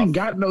fell off. You ain't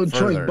got no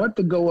choice but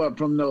to go up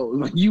from those.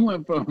 Like, you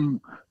went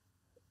from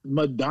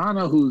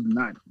Madonna, who's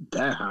not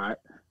that hot,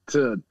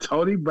 to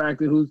Toni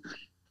Braxton, who's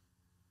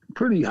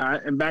pretty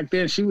hot. And back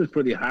then, she was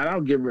pretty hot.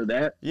 I'll give her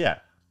that. Yeah.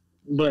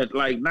 But,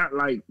 like, not,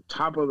 like,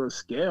 top of the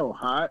scale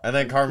hot. And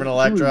then Carmen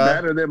Electra. She was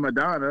better than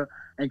Madonna.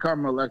 And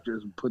Carmen Electra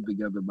is put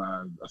together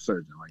by a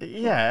surgeon. Like,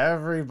 yeah,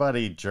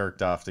 everybody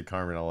jerked off to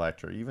Carmen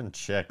Electra. Even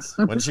chicks.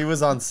 When she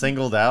was on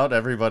Singled Out,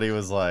 everybody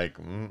was like...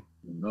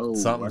 No,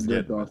 something's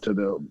I just off to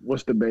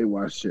what's the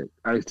Baywatch chick?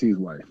 Ice-T's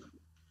wife.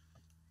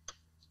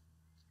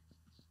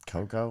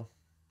 Coco?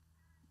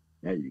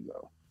 There you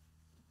go.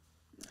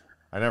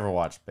 I never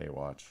watched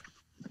Baywatch.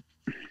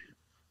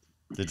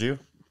 Did you?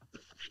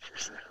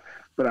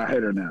 But I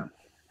hate her now.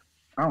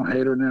 I don't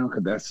hate her now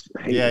because that's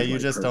hate. Yeah, you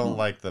just don't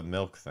like the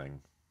milk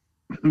thing.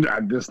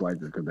 I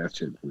dislike her because that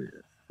shit's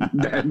weird.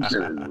 That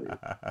shit is weird.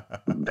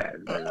 That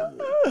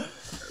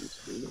is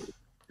weird.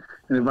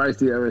 And if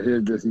Ice-T ever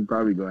hears this, he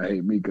probably gonna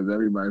hate me because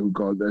everybody who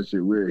calls that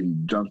shit weird, he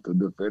jumps to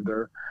defend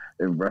her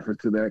in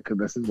reference to that because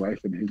that's his wife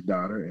and his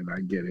daughter, and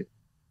I get it.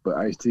 But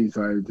Ice-T,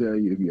 sorry to tell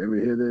you, if you ever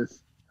hear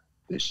this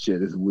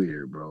shit is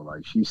weird, bro.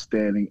 Like, she's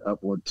standing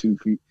up on 2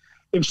 feet.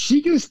 If she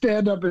can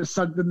stand up and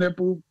suck the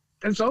nipple,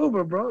 it's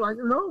over, bro. Like,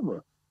 it's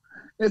over.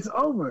 It's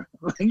over.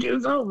 Like,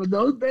 it's over.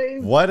 Those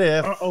days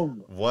are over.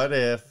 What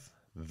if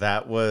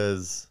that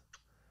was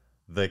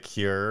the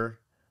cure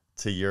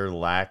to your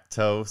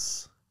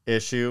lactose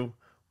issue?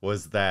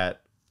 Was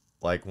that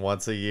like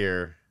once a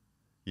year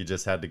you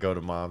just had to go to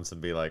mom's and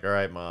be like, all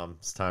right, mom,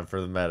 it's time for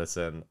the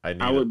medicine.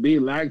 I would be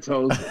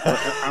lactose.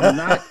 I'm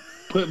not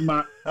putting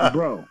my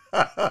bro.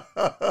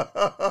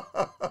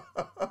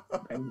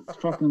 It's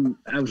fucking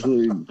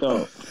absolutely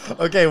tough.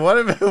 Okay, what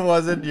if it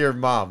wasn't your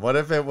mom? What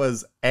if it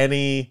was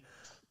any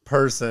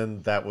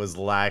person that was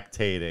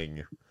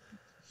lactating?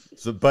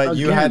 So, but again,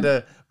 you had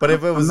to. But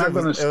if it was, I'm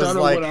not going to stutter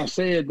like, what I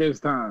said this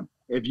time.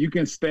 If you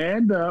can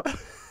stand up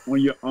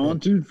when you're on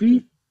 2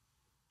 feet,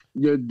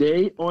 your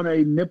day on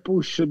a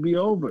nipple should be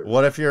over.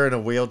 What if you're in a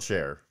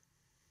wheelchair?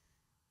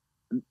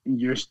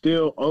 You're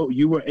still,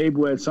 you were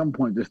able at some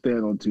point to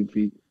stand on 2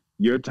 feet.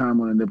 Your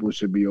time on a nipple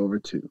should be over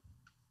too.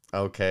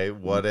 Okay,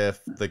 what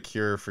if the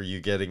cure for you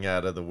getting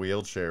out of the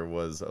wheelchair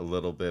was a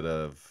little bit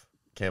of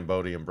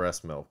Cambodian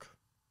breast milk?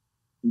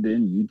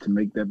 Then you to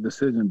make that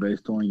decision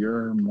based on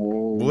your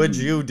moral. Would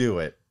you do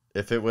it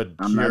if it would?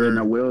 I'm not in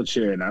a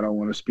wheelchair, and I don't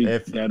want to speak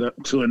that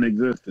up to an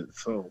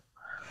existence. So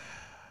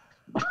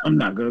I'm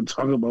not going to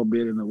talk about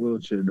being in a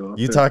wheelchair, though.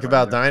 You talk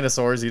about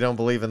dinosaurs. You don't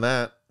believe in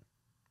that.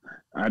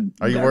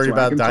 Are you worried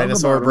about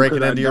dinosaur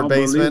breaking into your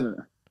basement?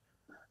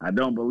 I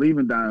don't believe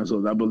in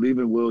dinosaurs. I believe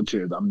in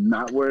wheelchairs. I'm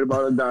not worried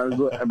about a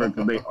dinosaur ever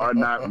because they are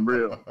not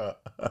real.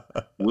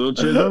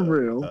 Wheelchairs are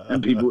real,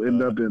 and people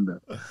end up in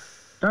them.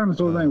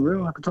 Dinosaurs ain't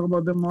real. I can talk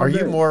about them all day.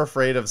 Are you more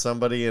afraid of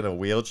somebody in a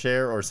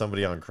wheelchair or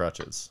somebody on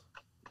crutches?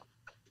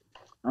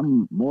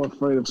 I'm more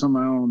afraid of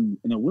somebody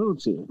in a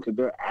wheelchair because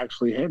they're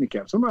actually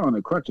handicapped. Somebody on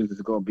the crutches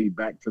is going to be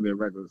back to their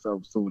regular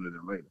self sooner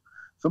than later.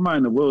 Somebody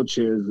in the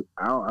wheelchairs,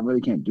 I really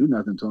can't do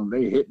nothing to them.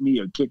 They hit me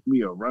or kick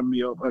me or run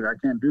me over. Like, I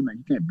can't do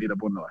nothing. You can't beat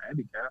up on no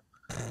handicap.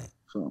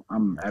 So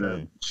I'm at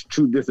a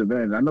true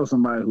disadvantage. I know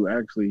somebody who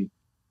actually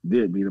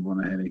did beat up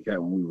on a handicap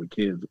when we were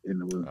kids,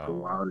 and it was the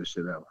wildest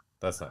shit ever.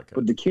 That's not good.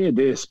 But the kid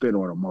did spit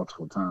on him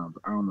multiple times.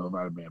 I don't know if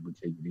I'd have been able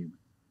to take it either.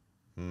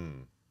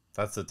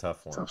 That's a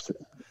tough one.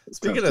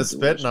 Speaking of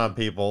spitting on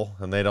people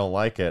and they don't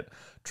like it,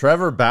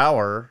 Trevor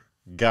Bauer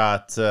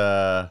got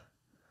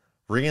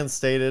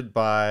reinstated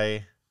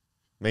by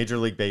Major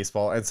League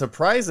Baseball. And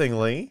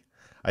surprisingly,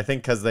 I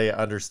think because they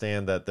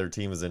understand that their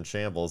team is in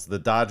shambles, the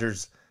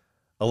Dodgers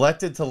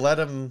elected to let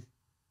him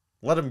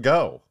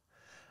go.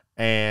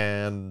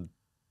 And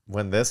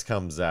when this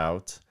comes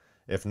out,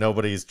 if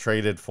nobody's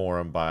traded for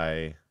him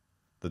by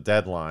the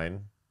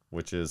deadline,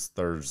 which is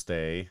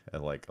Thursday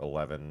at like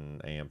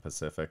 11 a.m.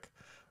 Pacific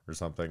or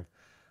something,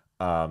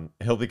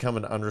 he'll become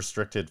an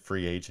unrestricted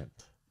free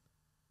agent.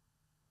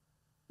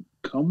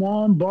 Come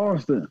on,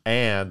 Boston.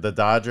 And the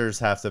Dodgers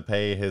have to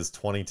pay his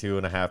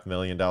 $22.5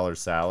 million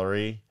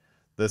salary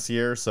this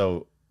year,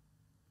 so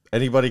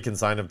anybody can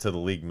sign him to the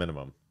league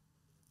minimum.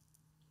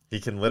 He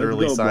can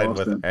literally sign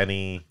Boston with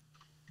any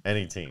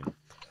team.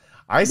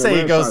 I say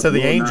he goes to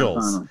the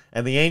Angels,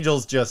 and the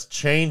Angels just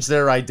change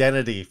their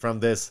identity from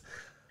this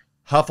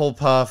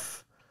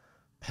Hufflepuff,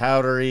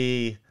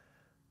 powdery,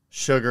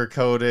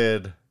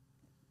 sugar-coated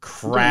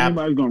crap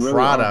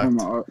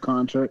product.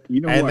 Contract?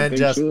 You know and what then they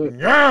just should?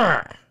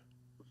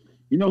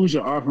 You know who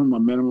should offer him a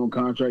minimum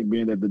contract,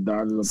 being that the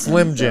Dodgers are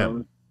Slim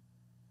Jim.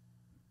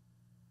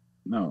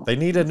 No, they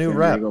need a new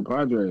rep.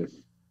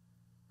 Padres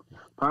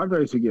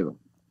should get him.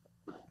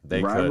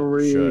 They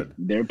should.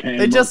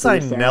 They just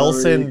signed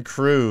Nelson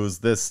Cruz,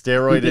 this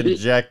steroid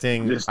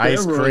injecting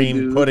ice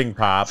cream pudding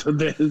pop. So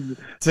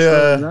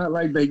it's not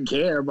like they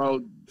care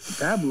about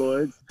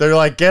tabloids. They're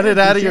like, get it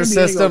out of your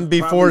system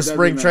before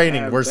spring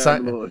training.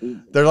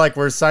 They're like,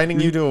 we're signing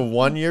you to a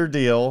 1-year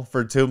deal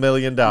for $2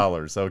 million.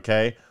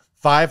 Okay,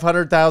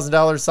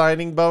 $500,000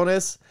 signing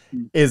bonus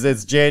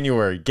it's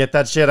January. Get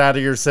that shit out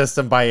of your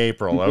system by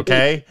April.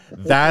 Okay,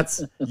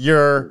 that's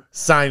your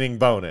signing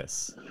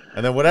bonus.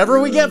 And then whatever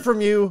we get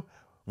from you,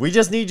 we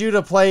just need you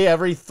to play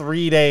every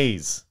 3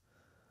 days.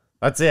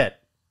 That's it.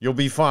 You'll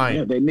be fine.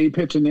 Yeah, they need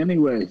pitching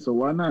anyway, so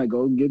why not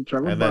go get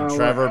Trevor Bauer? And then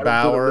Trevor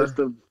Bauer. List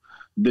of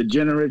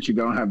degenerates. You're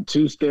going to have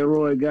 2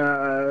 steroid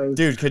guys.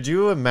 Dude, could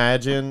you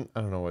imagine?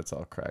 I don't know what's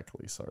all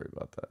crackly. Sorry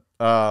about that.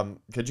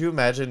 Could you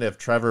imagine if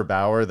Trevor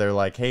Bauer, they're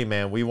like, hey,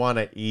 man, we want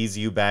to ease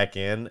you back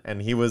in, and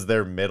he was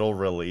their middle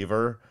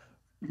reliever?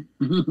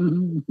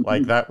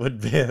 Like that would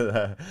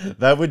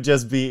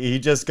just be, he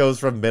just goes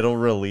from middle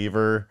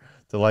reliever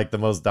to like the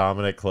most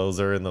dominant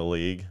closer in the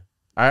league.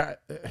 That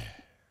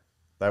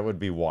would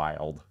be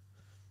wild.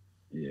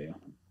 Yeah,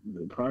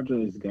 the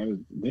Padres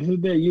this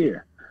is their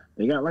year.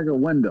 They got like a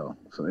window,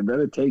 so they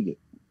better take it.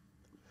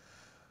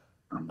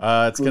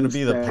 It's going to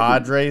be the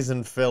Padres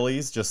and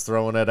Phillies, just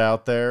throwing it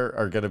out there,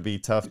 are going to be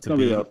tough to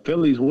beat. The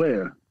Phillies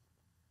where?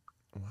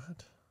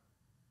 What?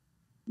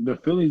 The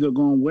Phillies are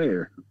going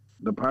where?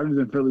 The Padres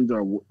and Phillies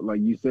are,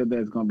 like you said,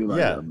 that's going to be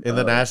like in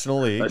the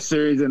National League. A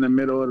series in the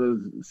middle of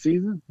the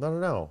season?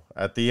 No.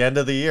 At the end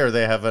of the year,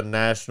 they have a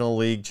National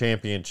League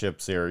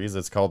Championship Series.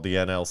 It's called the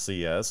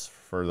NLCS.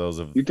 For those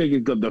of you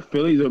think the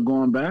Phillies are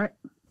going back?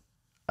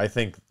 I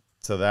think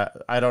to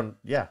that. I don't.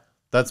 Yeah,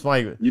 that's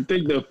my. You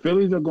think the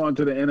Phillies are going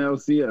to the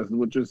NLCS? Is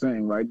what you're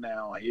saying right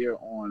now here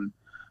on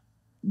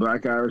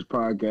Black Irish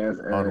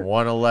Podcast on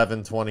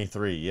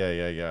 1/11/23.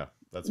 Yeah.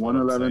 That's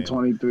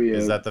 1/11/23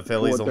 is that the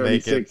Phillies will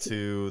make it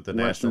to the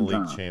National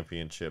League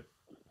Championship.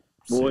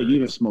 Boy,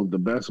 you just smoked the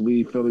best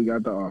weed Philly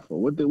got to offer.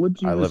 What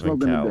you I live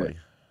smoking in Cali. Today?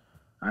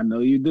 I know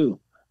you do.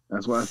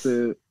 That's why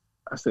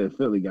I said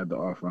Philly got the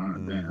offer. Huh?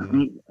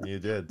 Damn. You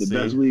did. The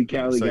best weed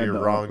Cali got the offer. So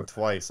you're wrong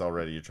twice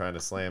already. You're trying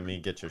to slam me.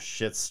 Get your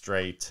shit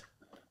straight.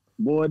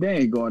 Boy, they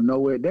ain't going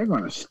nowhere. They're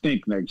going to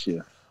stink next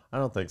year. I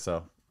don't think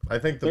so. I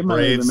think the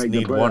Braves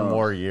need one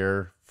more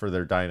year for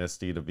their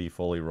dynasty to be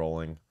fully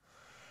rolling.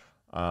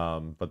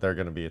 But they're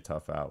going to be a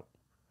tough out.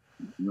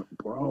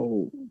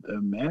 Bro,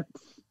 the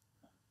Mets?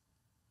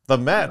 The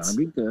Mets?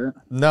 Be good.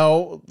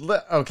 No.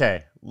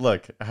 Okay,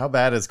 look. How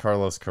bad is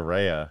Carlos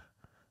Correa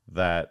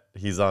that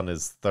he's on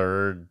his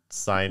third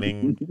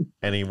signing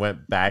and he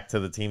went back to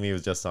the team he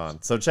was just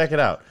on? So check it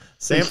out.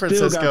 San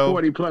Francisco still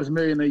got $40+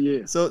 million a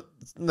year. So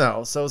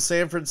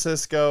San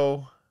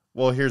Francisco,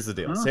 well, here's the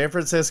deal. San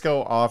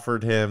Francisco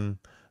offered him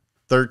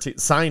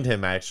signed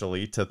him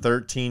actually to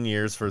 13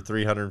 years for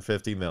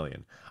 $350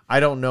 million. I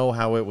don't know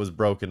how it was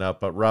broken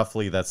up, but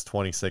roughly that's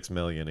 $26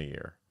 million a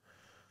year.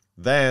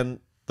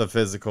 Then the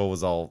physical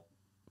was all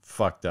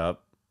fucked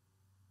up.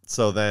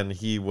 So then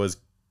he was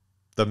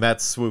the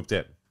Mets swooped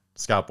in.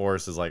 Scott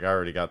Boras is like, I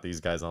already got these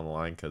guys on the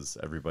line because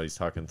everybody's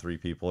talking 3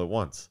 people at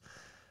once.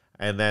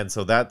 And then,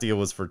 so that deal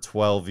was for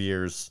 12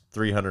 years,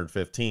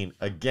 315.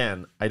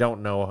 Again, I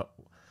don't know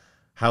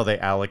how they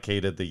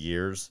allocated the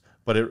years,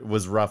 but it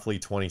was roughly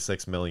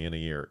 $26 million a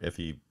year if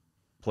he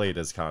played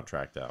his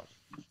contract out.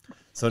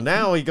 So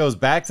now he goes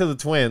back to the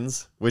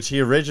Twins, which he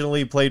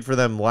originally played for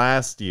them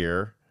last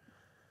year,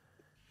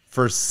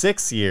 for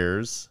 6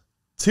 years,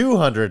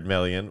 $200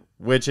 million,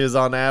 which is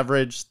on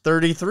average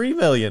 $33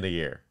 million a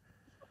year.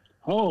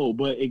 Oh,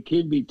 but it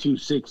could be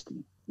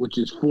 260, which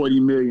is 40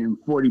 million,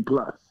 40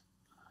 plus.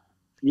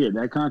 Yeah,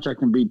 that contract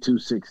can be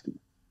 260.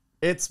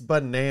 It's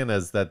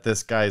bananas that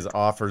this guy's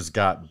offers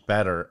got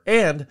better.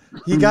 And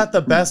he got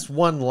the best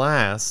one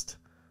last,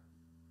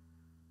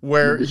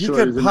 where he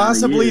could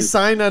possibly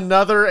sign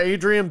another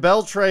Adrian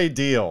Beltre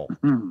deal.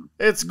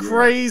 It's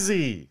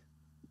crazy.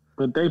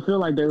 But they feel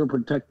like they were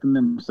protecting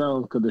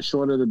themselves because the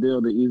shorter the deal,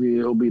 the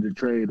easier it'll be to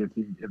trade if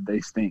they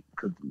stink,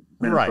 because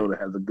Minnesota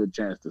has a good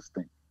chance to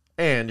stink.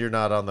 And you're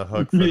not on the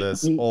hook for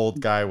this old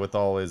guy with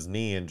all his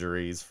knee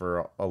injuries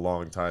for a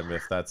long time,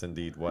 if that's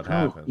indeed what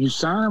happened. You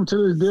sign him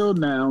to this deal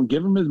now,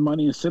 give him his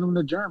money, and send him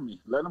to Germany.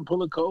 Let him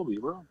pull a Kobe,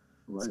 bro.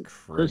 Like,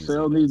 Chris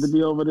Sale needs to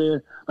be over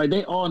there. Like,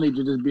 they all need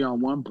to just be on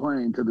one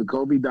plane to the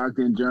Kobe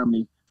doctor in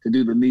Germany to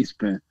do the knee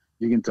spin.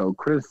 You can tell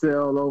Chris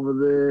Sale over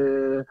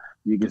there.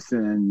 You can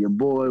send your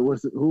boy,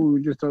 who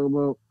we just talking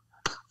about?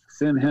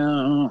 Send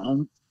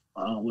him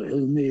with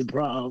his knee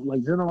problem.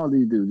 Like, send all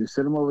these dudes. Just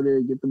send him over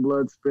there, get the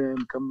blood spin,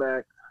 come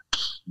back,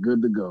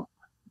 good to go.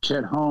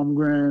 Chet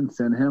Holmgren,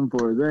 send him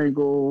for his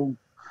ankle.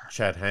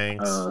 Chet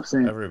Hanks,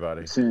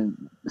 everybody.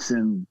 Send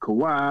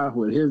Kawhi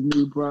with his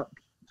knee problem.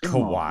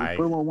 Kawhi.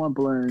 Put him on one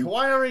plane.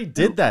 Kawhi already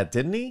did that,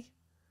 didn't he?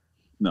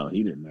 No,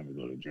 he didn't ever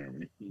go to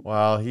Germany.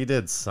 Well, he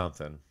did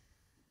something.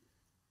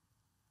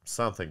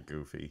 Something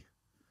goofy.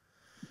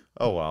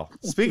 Oh, well.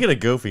 Speaking of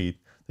goofy,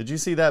 did you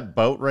see that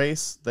boat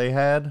race they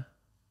had?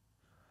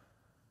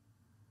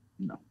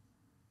 No.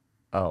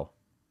 Oh,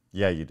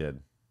 yeah, you did.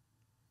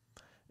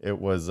 It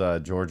was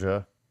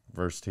Georgia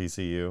versus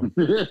TCU.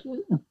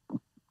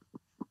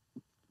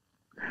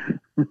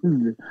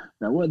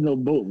 That wasn't no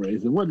boat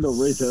race. It wasn't no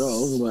race at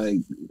all. It was like,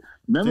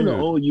 remember the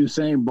old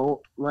Usain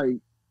Bolt, like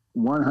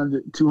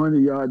 100,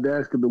 200-yard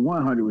dash? Because the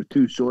 100 was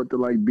too short to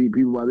like beat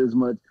people by this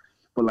much.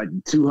 But like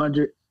the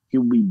 200, he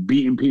would be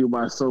beating people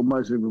by so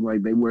much. It was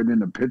like they weren't in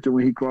the picture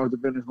when he crossed the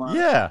finish line.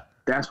 Yeah.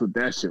 That's what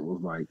that shit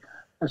was like.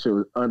 That shit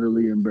was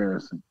utterly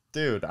embarrassing.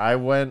 Dude, I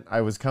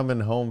was coming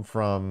home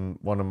from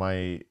one of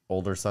my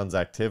older son's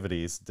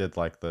activities, did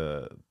like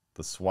the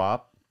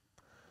swap,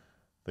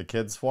 the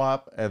kid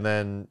swap, and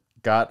then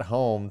got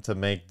home to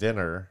make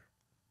dinner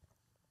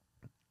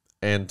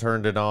and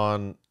turned it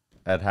on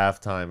at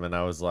halftime, and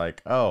I was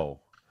like,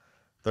 oh,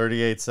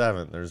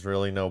 38-7. There's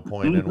really no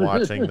point in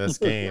watching this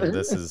game.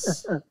 This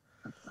is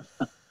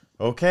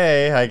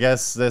okay. I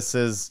guess this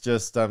is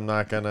just, I'm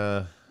not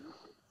gonna.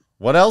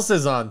 What else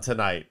is on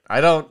tonight?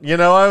 I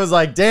was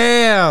like,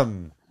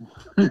 damn,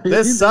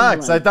 this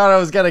sucks. I thought I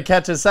was going to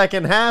catch a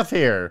second half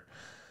here.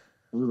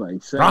 It was like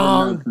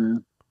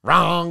 7-0.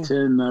 Wrong.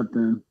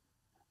 10-0.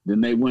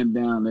 Then they went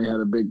down. They had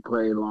a big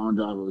play, long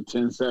drive. It was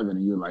 10-7.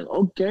 And you're like,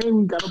 okay,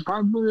 we got a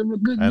possibility of a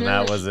good game. And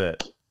that was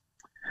it.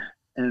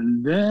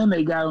 And then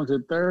they got on to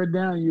third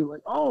down. And you're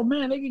like, oh,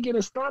 man, they can get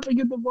a stop and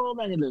get the ball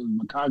back. And then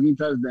McConkey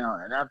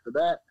touchdown. And after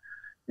that,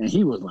 and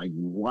he was like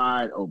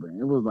wide open.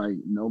 It was like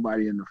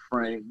nobody in the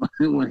frame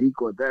when he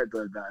caught that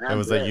touchdown. It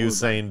was a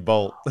Usain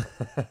Bolt.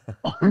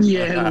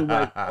 Yeah, it was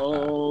like,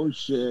 oh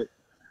shit.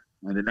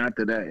 And then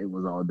after that, it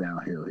was all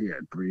downhill. He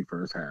had 3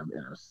 first half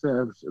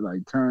interceptions,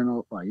 like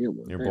turnover, like it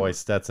was. Your boy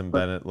Stetson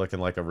Bennett looking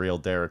like a real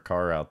Derek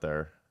Carr out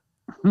there.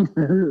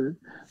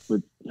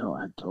 But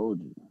I told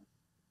you,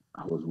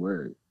 I was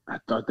worried. I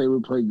thought they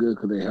would play good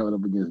because they held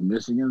up against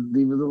Michigan's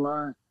defensive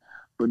line.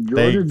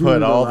 They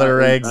put all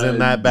their eggs in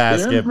that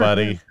basket,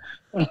 buddy.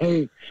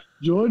 Hey,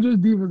 Georgia's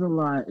defensive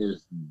line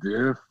is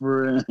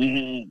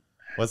different.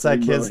 What's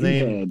that kid's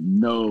name? He had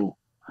no.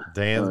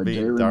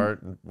 Dansby,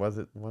 Dart.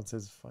 What's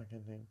his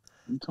fucking name?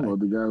 You talking about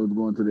the guy who's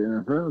going to the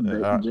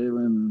NFL?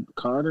 Jalen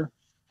Carter?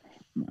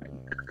 My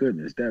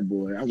goodness, that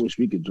boy. I wish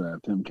we could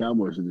draft him.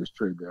 Cowboys should just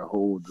trade their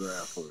whole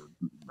draft for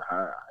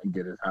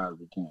get as high as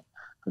we can.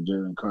 Because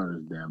Jalen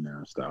Carter's damn near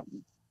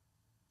unstoppable.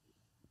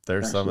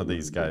 There's some of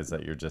these guys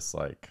that you're just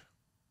like,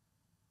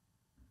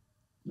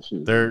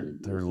 they're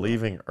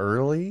leaving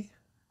early.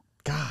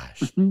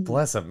 Gosh,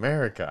 bless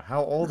America.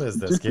 How old is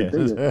this kid?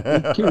 This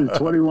kid is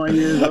 21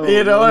 years old.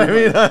 You know what I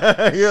mean?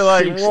 You're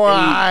like, 6'8",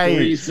 why?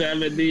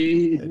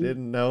 370. I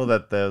didn't know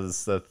that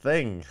there's a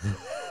thing.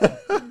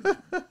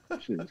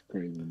 Shit is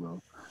crazy,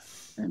 bro.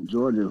 And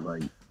Georgia's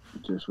like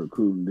just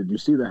recruiting. Did you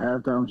see the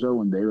halftime show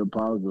when David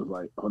Pollock was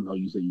like, oh no,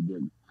 you said you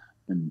didn't.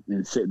 And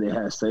they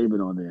had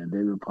Saban on there, and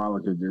David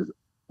Pollock is just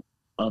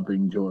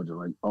upping Georgia.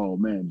 Like, oh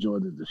man,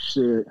 Georgia's the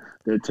shit.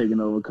 They're taking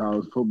over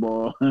college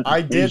football.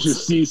 I did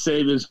just see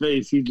Saban's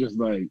face. He's just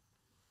like,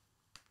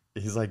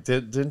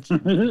 didn't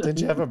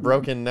you have a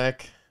broken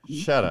neck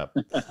Shut up.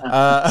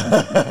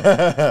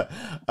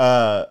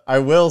 I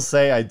will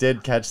say I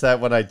did catch that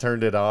when I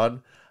turned it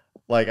on.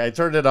 Like, I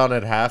turned it on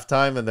at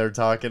halftime, and they're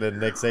talking, and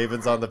Nick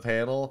Saban's on the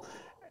panel.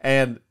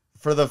 And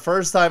for the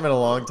first time in a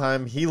long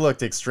time, he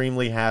looked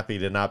extremely happy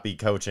to not be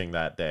coaching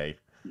that day.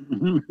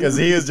 Because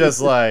he was just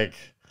like,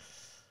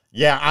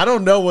 yeah, I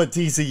don't know what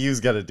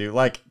TCU's going to do.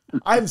 Like,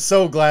 I'm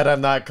so glad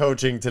I'm not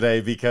coaching today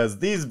because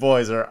these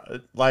boys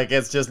are, like,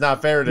 it's just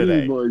not fair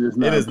today.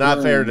 It is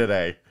not fair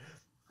today.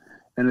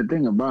 And the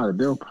thing about it,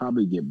 they'll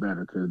probably get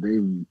better because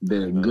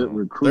they're good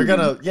recruiters.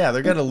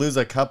 They're gonna lose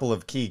a couple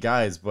of key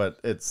guys, but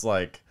it's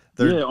like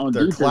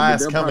their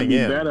class coming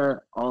in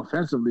better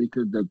offensively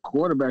because the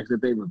quarterbacks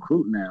that they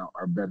recruit now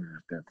are better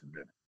than Stetson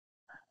Bennett.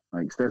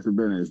 Like Stetson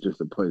Bennett is just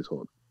a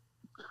placeholder,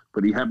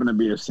 but he happened to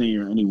be a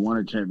senior and he won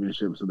a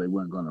championship, so they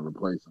weren't going to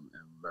replace him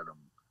and let him.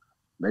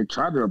 They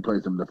tried to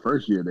replace him the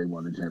first year they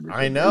won the championship.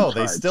 I know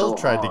they still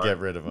tried to get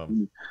rid of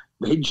him.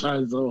 They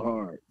tried so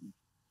hard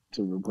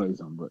to replace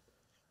him, but.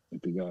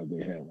 The guys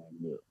they had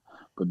weren't good.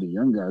 But the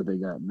young guys they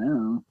got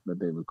now that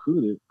they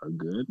recruited are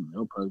good, and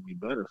they'll probably be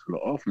better. So the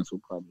offense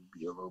will probably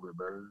be a little bit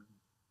better.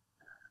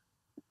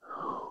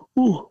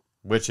 Ooh.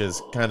 Which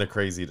is kind of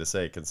crazy to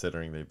say,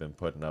 considering they've been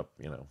putting up,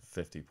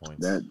 50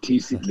 points.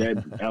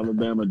 That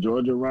Alabama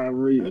Georgia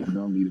rivalry is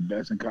gonna be the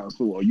best in college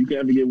football. You can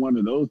ever get one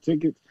of those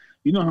tickets.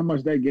 You know how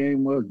much that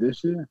game was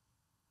this year?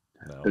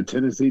 No. The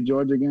Tennessee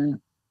Georgia game.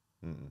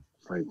 Mm-mm.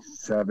 It's like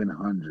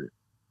 $700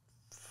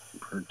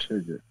 per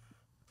ticket.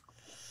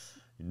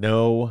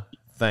 No,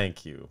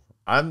 thank you.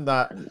 I'm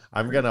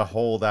going to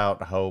hold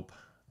out hope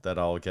that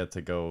I'll get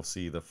to go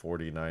see the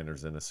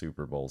 49ers in a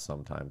Super Bowl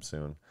sometime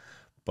soon.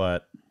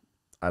 But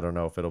I don't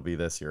know if it'll be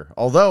this year.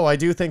 Although I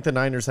do think the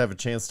Niners have a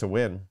chance to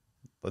win.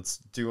 Let's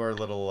do our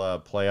little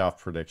playoff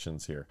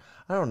predictions here.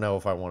 I don't know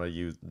if I want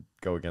to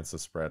go against the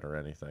spread or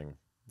anything.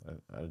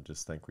 I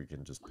just think we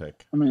can just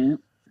pick.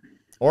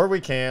 Or we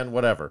can,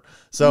 whatever.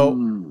 So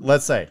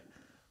let's say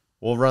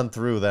we'll run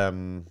through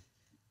them.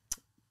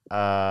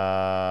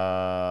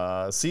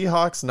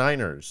 Seahawks,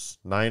 Niners.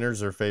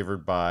 Niners are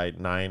favored by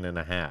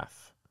 9.5.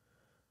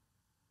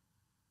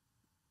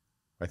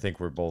 I think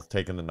we're both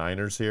taking the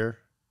Niners here.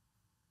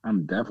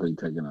 I'm definitely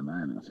taking the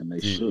Niners, and they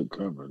should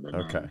cover.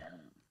 Okay.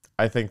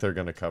 I think they're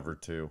going to cover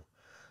too.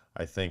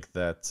 I think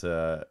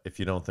that if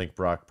you don't think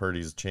Brock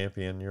Purdy's a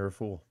champion, you're a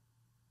fool.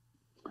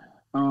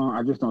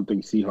 I just don't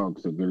think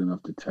Seahawks are good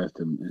enough to test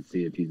him and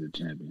see if he's a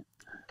champion.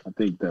 I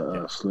think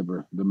the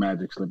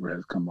magic slipper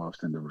has come off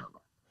Cinderella.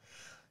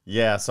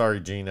 Yeah,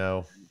 sorry,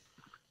 Gino.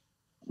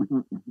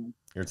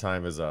 Your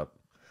time is up.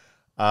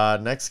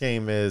 Next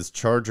game is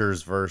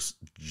Chargers versus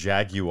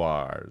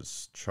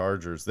Jaguars.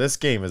 Chargers. This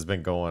game has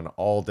been going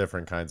all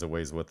different kinds of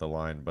ways with the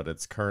line, but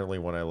it's currently,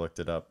 when I looked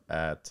it up,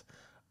 at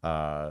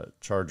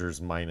Chargers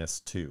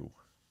 -2.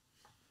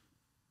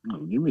 Oh,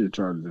 give me the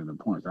Chargers in the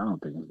points. I don't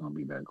think it's going to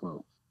be that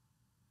close.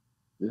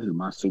 This is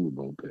my Super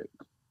Bowl pick.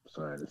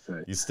 Sorry to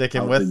say. You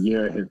sticking with?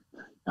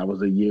 I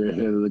was a year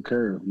ahead of the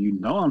curve. You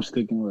know I'm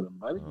sticking with them,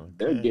 buddy. Okay.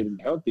 They're getting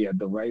healthy at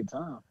the right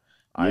time.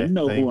 I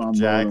think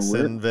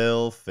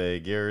Jacksonville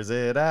figures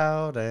it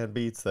out and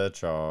beats the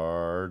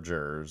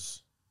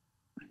Chargers.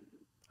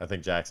 I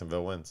think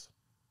Jacksonville wins.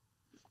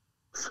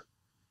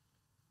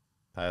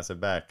 Pass it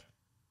back.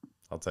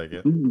 I'll take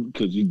it.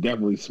 Because you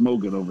definitely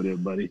smoking over there,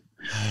 buddy.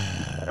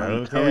 I'm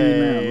okay. telling you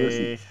now,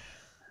 listen.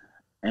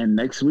 And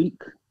next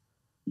week,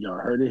 y'all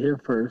heard it here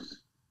first.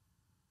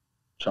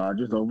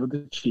 Chargers over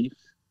the Chiefs.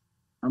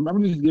 I'm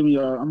just giving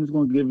y'all. I'm just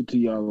going to give it to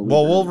y'all.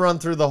 Well, we'll run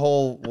through the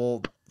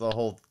whole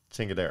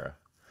chingadera.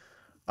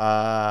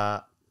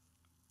 All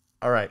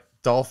right.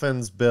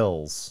 Dolphins,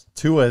 Bills.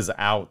 Tua's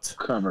out.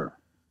 Cover.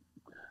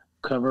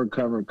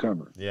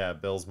 Yeah,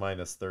 Bills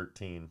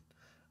 -13.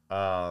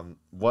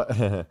 What?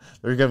 There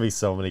are gonna be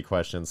so many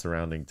questions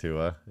surrounding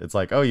Tua. It's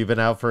like, oh, you've been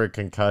out for a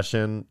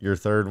concussion, your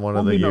third one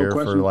of the year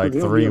for like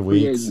 3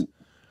 weeks.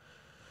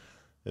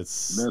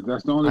 That's the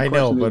only question. I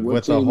know, but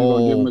with the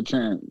whole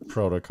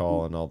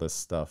protocol and all this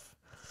stuff,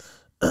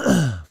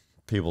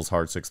 people's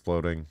hearts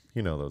exploding,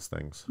 those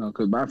things. No,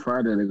 because by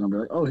Friday they're gonna be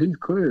like, oh, he's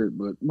cleared,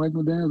 but Mike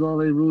McDaniels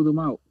already ruled him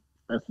out.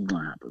 That's what's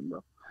gonna happen,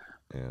 bro.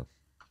 Yeah,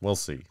 we'll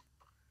see.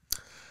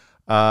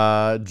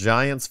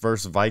 Giants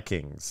versus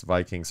Vikings.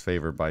 Vikings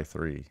favored by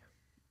 3.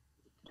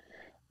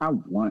 I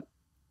want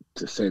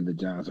to say the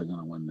Giants are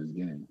gonna win this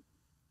game.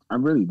 I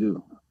really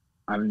do.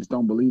 I just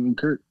don't believe in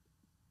Kirk.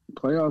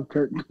 Playoff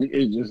Kirk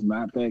is just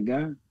not that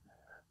guy.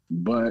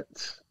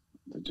 But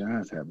the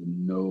Giants have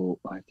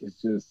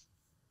it's just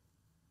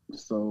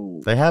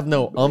so. They have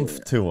no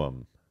oomph to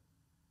them.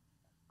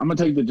 I'm gonna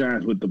take the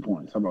Giants with the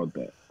points. How about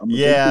that?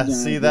 Yeah,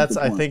 see,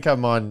 I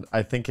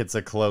think it's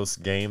a close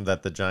game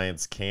that the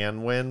Giants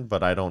can win,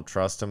 but I don't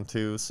trust them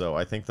to. So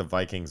I think the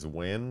Vikings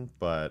win,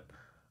 but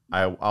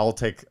I'll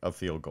take a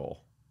field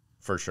goal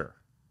for sure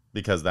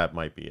because that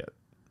might be it,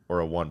 or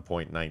a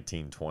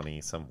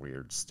 1.1920, some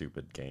weird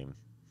stupid game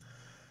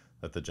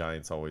that the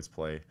Giants always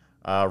play.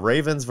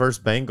 Ravens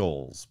versus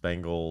Bengals.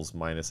 Bengals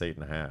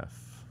 -8.5.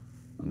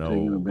 I'm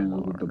taking the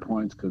Bengals with the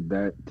points because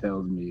that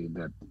tells me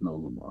that no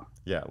Lamar.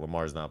 Yeah,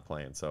 Lamar's not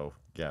playing. So,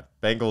 yeah,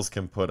 Bengals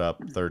can put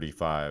up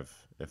 35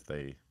 if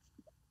they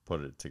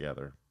put it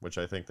together, which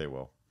I think they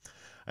will.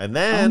 And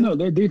then... I don't know.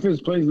 Their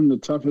defense plays them the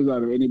toughest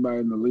out of anybody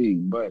in the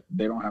league, but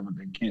they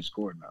can't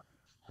score enough.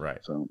 Right.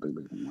 So I don't think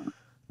they can win.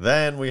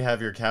 Then we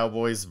have your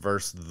Cowboys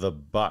versus the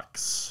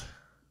Bucks.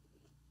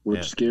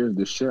 Which scares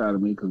the shit out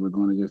of me because we're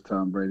going against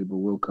Tom Brady, but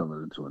we'll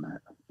cover the 2.5.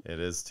 It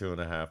is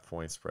 2.5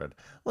 point spread.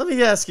 Let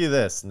me ask you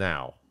this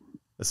now,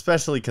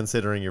 especially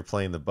considering you're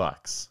playing the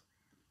Bucks.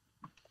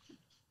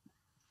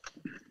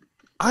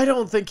 I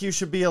don't think you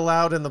should be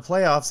allowed in the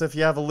playoffs if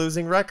you have a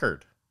losing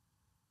record.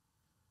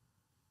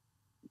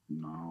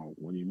 No,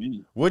 what do you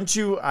mean? Wouldn't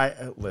you?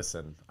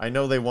 Listen. I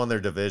know they won their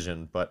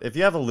division, but if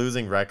you have a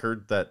losing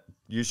record, that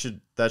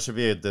should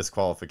be a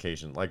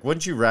disqualification. Like,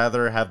 wouldn't you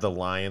rather have the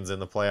Lions in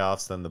the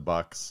playoffs than the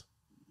Bucks?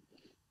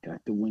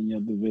 Got to win your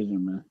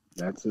division, man.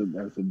 That's a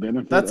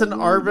benefit. That's an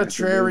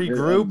arbitrary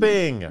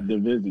grouping.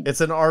 Division. It's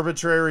an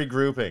arbitrary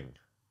grouping.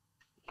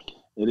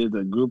 It is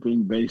a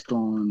grouping based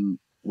on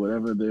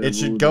whatever their it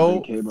should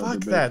go.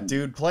 Fuck that,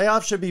 dude.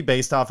 Playoffs should be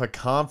based off a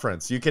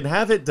conference. You can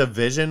have it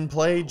division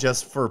play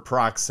just for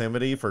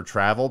proximity for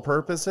travel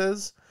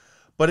purposes,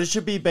 but it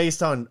should be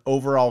based on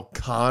overall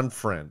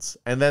conference,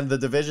 and then the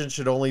division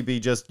should only be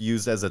just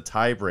used as a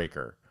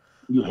tiebreaker.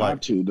 You have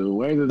to. The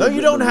way that no,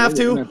 you don't have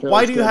to.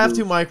 Why do you have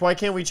to, Mike? Why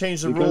can't we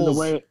change the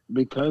rules?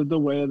 Because the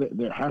way that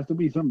there has to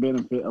be some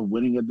benefit of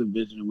winning a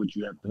division in which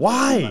you have to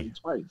why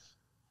twice.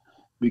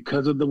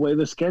 Because of the way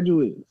the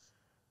schedule is.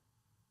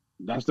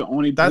 That's the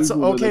only. That's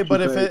okay,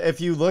 but if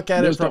you look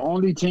at it, the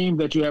only team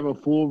that you have a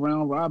full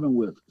round robin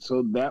with,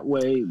 so that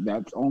way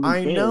that's only.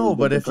 I know,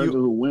 but if you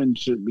who wins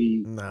should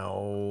be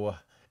no.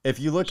 If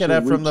you look at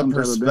it from the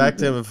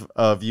perspective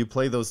of you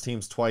play those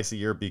teams twice a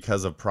year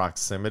because of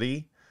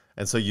proximity.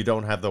 And so you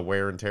don't have the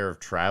wear and tear of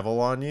travel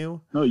on you?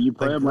 No, you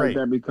play them like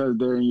that because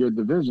they're in your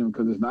division,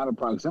 because it's not a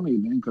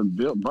proximity thing, because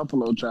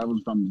Buffalo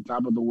travels from the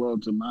top of the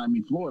world to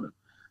Miami, Florida.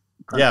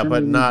 Yeah,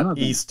 but not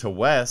east to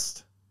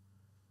west.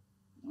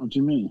 What do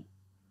you mean?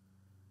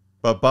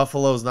 But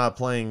Buffalo's not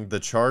playing the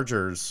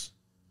Chargers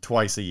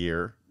twice a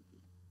year.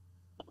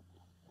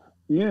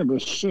 Yeah,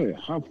 but shit,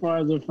 how far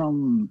is it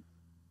from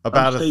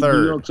about a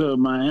third New York to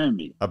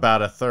Miami?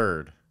 About a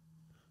third.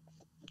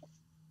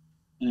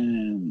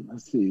 And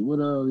let's see, what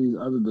are these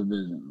other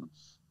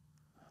divisions?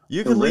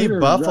 You can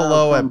leave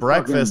Buffalo at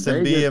breakfast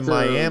and be in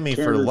Miami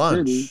for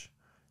lunch. City.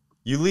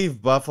 You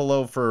leave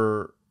Buffalo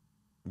for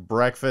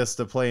breakfast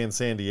to play in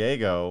San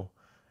Diego,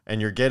 and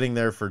you're getting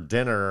there for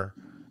dinner,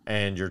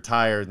 and you're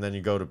tired, and then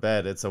you go to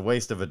bed. It's a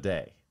waste of a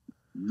day.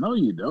 No,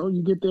 you don't.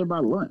 You get there by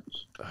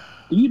lunch.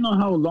 Do you know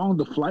how long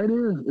the flight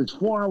is? It's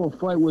 4-hour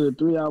flight with a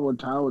 3-hour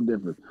tower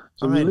difference.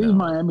 So if you leave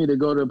Miami to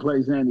go to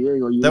play San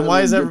Diego, then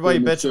why is everybody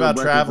bitch about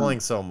traveling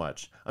so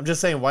much? I'm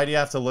just saying, why do you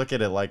have to look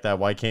at it like that?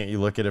 Why can't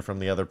you look at it from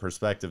the other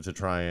perspective to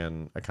try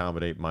and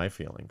accommodate my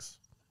feelings?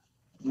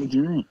 What do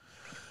you mean?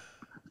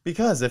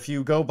 Because if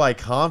you go by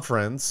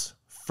conference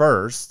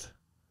first,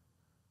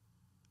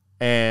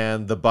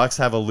 and the Bucks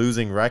have a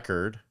losing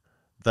record,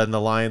 then the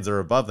Lions are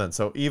above them.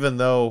 So even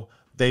though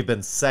they've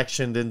been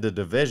sectioned into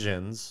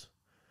divisions,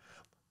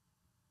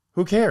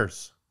 who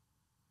cares?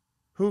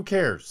 Who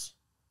cares?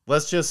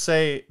 Let's just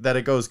say that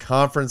it goes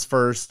conference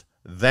first,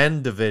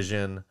 then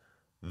division,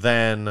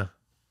 then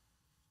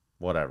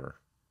whatever.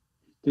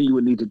 Then you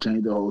would need to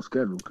change the whole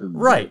schedule.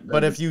 Right,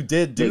 but if you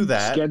did do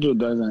that, schedule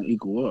doesn't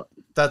equal up.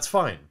 That's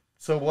fine.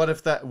 So what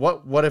if that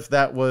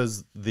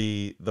was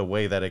the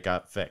way that it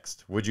got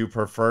fixed? Would you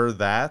prefer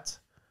that?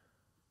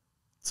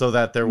 So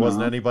that there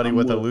wasn't anybody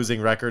with a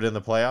losing record in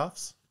the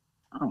playoffs?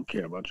 I don't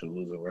care about your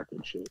losing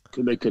record shit.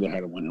 Because they could have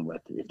had a winning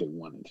record if they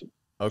wanted to.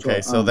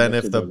 Okay, so then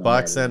if the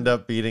Bucks end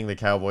up beating the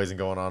Cowboys and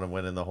going on and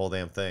winning the whole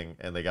damn thing,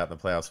 and they got in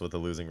the playoffs with a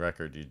losing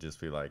record, you'd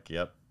just be like,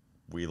 yep,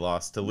 we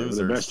lost to losers.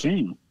 They were the best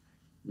team.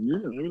 Yeah,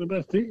 they were the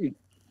best team.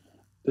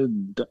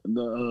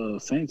 The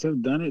Saints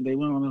have done it. They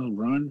went on a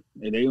run.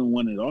 They didn't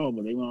win it all,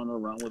 but they went on a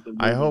run with the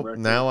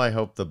record. I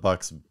hope the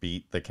Bucks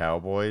beat the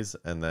Cowboys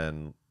and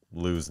then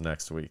lose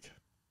next week.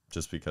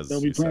 Just because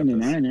they'll be playing the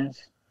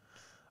Niners.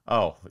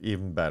 Oh,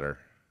 even better.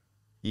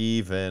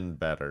 Even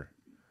better.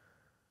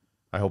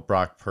 I hope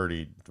Brock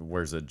Purdy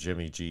wears a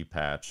Jimmy G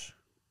patch.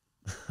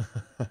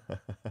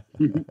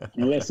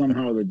 Unless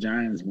somehow the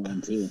Giants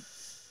win too.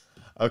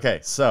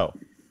 Okay, so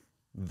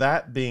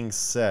that being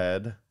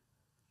said,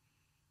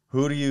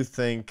 who do you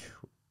think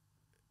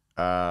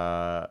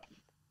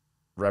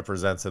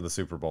represents in the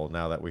Super Bowl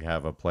now that we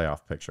have a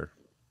playoff picture?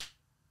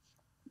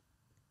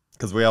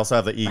 Because we also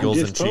have the Eagles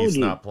and Chiefs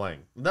not playing.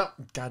 No,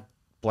 God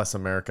bless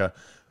America.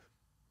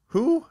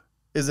 Who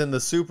is in the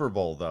Super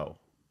Bowl, though?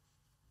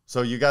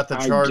 So you got the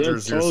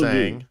Chargers, you're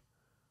saying,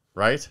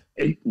 right?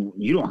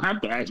 You don't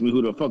have to ask me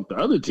who the fuck the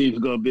other team's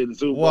going to be in the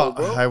Super Bowl,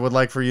 bro. I would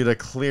like for you to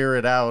clear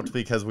it out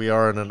because we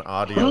are in an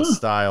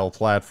audio-style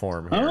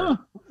platform here. Huh?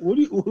 What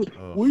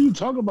are you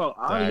talking about?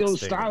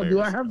 Audio-style? Do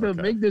I have to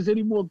make this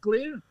any more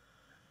clear?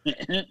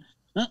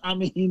 I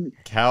mean...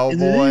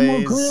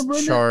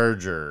 Cowboys,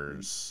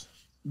 Chargers.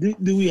 Do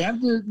we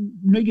have to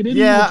make it?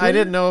 Yeah, I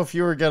didn't know if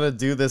you were gonna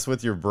do this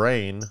with your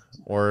brain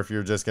or if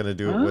you're just gonna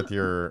do it with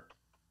your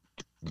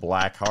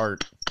black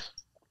heart.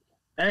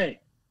 Hey,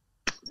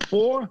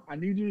 4. I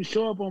need you to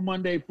show up on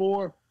Monday.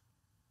 4.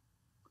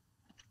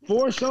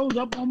 4 shows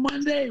up on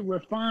Monday.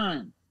 We're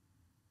fine.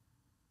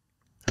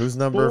 Who's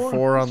number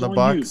 4 on the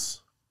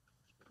Bucks?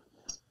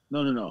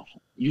 No.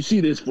 You see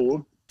this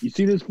 4? You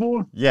see this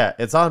 4? Yeah,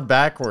 it's on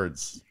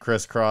backwards,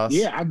 crisscross.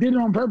 Yeah, I did it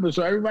on purpose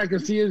so everybody can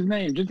see his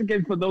name, just in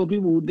case for those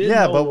people who didn't.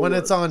 Yeah, know but when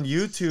it's on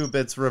YouTube,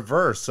 it's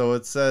reversed, so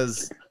it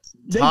says.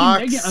 They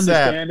can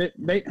understand it.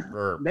 They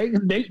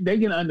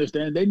can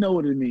understand it. They know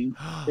what it means.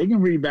 They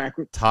can read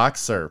backwards.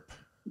 Toxerp.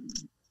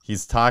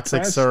 He's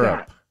toxic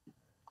syrup.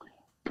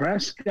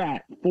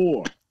 Prescott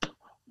 4.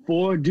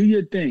 4, do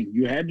your thing.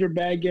 You had your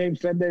bad game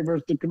Sunday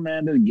versus the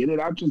Commanders. Get it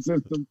out your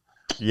system.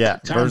 Yeah,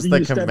 versus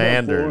the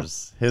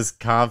Commanders. His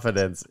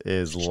confidence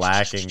is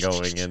lacking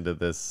going into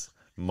this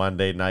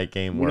Monday night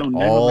game where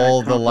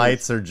all the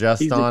lights are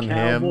just on him. He's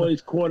the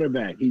Cowboys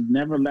quarterback. He's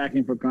never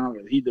lacking for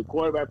confidence. He's the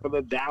quarterback for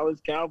the Dallas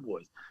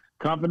Cowboys.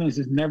 Confidence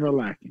is never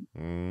lacking.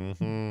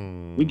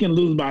 Mm-hmm. We can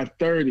lose by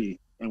 30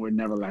 and we're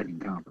never lacking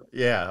confidence.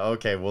 Yeah,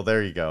 okay, well,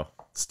 there you go.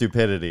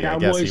 Stupidity.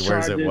 Cowboys, I guess he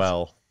wears Chargers, it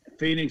well.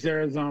 Phoenix,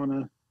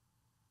 Arizona,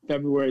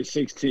 February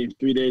 16th,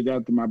 3 days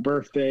after my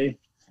birthday.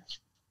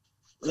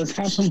 Let's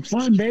have some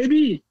fun,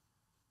 baby.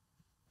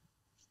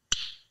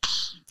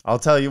 I'll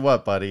tell you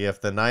what, buddy. If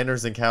the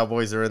Niners and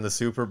Cowboys are in the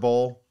Super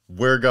Bowl,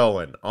 we're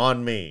going.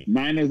 On me.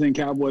 Niners and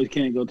Cowboys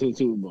can't go to the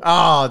Super Bowl.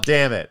 Oh,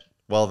 damn it.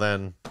 Well,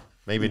 then,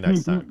 maybe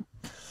next time.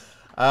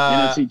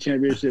 NFC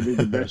Championship is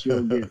the best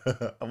you'll get.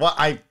 Well,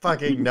 I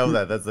fucking know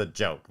that. That's a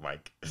joke,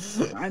 Mike.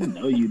 I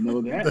know you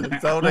know that.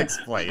 Don't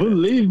explain it.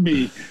 Believe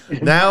me.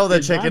 Now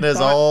the chicken is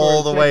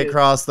all the way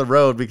across the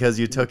road because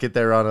you took it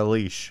there on a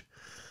leash.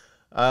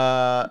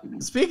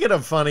 Speaking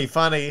of funny,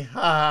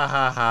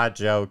 ha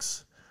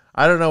jokes.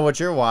 I don't know what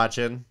you're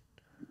watching,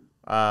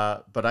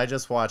 but I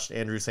just watched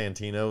Andrew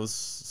Santino's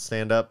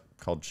stand-up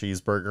called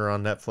Cheeseburger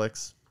on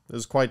Netflix. It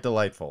was quite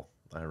delightful.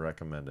 I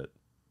recommend it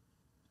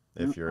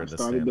if you're into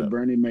stand-up. I started the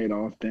Bernie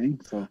Madoff thing.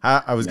 So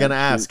I was going to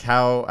ask,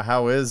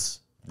 how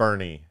is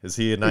Bernie? Is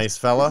he a nice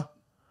fella?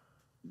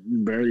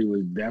 Bernie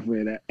was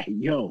definitely that. Hey,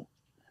 yo,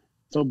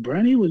 so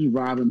Bernie was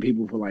robbing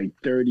people for like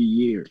 30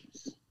 years.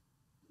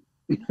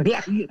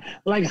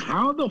 like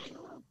how the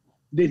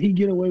did he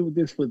get away with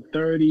this for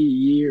 30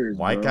 years?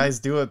 White guys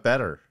do it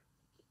better.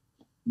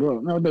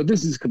 Bro, no,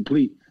 this is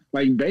complete.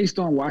 Like, based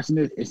on watching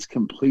this, it's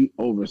complete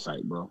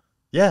oversight, bro.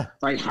 Yeah.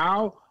 Like,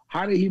 how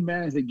did he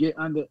manage to get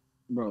under?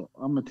 Bro,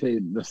 I'm going to tell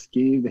you, the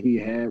scheme that he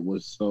had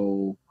was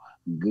so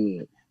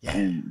good. Yeah.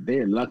 And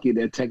they're lucky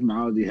that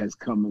technology has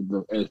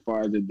come as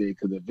far as it did.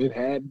 Because if it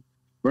had,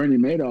 Bernie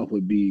Madoff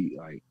would be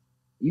like,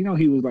 you know,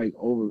 he was like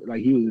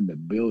he was in the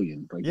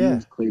billions. Like, he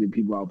was cleaning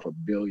people out for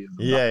billions.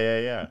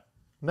 Yeah.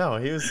 No,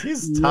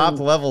 he's top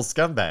level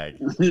scumbag.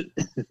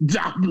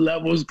 Top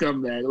level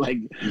scumbag. Like,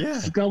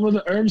 scum was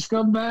an herb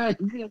scumbag.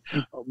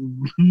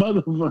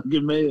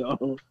 Motherfucking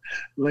Mayo.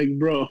 Like,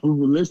 bro,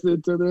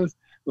 listening to this,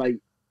 like,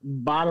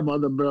 bottom of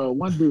the barrel.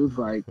 One dude was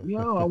like,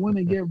 yo, I went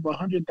and gave him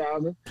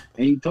 $100,000 and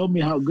he told me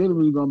how good it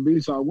was gonna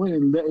be. So I went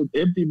and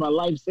emptied my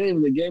life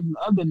savings and gave him the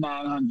other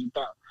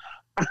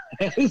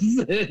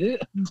 $900,000.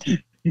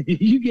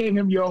 You gave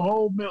him your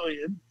whole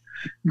 $1,000,000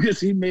 because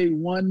he made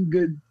one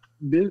good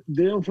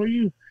deal for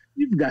you.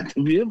 You've got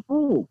to be a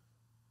fool.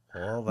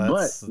 Well,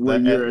 that's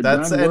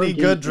any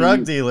good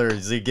drug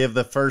dealers. You give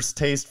the first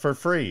taste for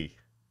free.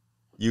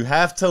 You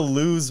have to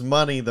lose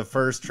money the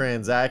first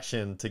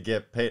transaction to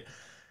get paid.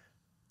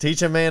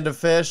 Teach a man to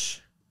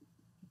fish,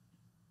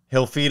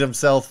 he'll feed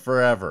himself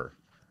forever.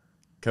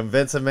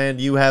 Convince a man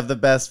you have the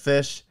best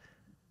fish,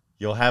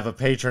 you'll have a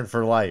patron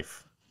for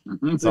life.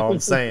 That's all I'm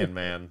saying,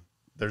 man.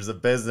 There's a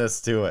business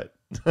to it.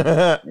 When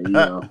I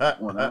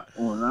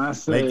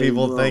say, make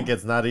people think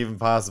it's not even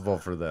possible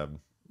for them.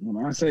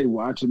 When I say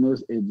watching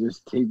this, it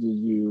just teaches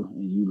you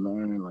and you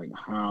learn like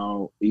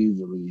how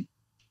easily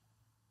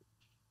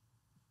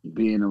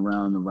being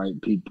around the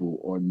right people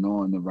or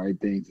knowing the right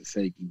things to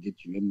say can get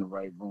you in the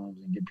right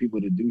rooms and get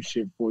people to do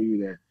shit for you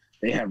that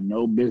they have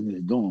no business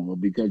doing. But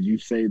because you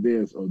say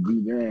this or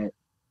do that,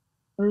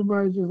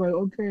 everybody's just like,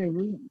 okay,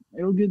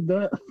 it'll get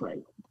done.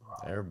 Like,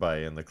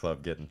 everybody in the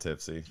club getting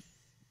tipsy.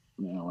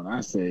 Man, when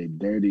I say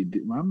dirty,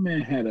 my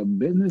man had a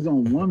business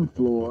on one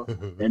floor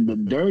and the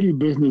dirty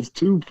business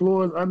 2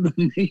 floors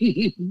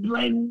underneath.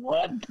 Like,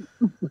 what?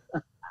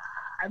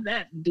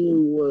 That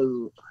dude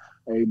was,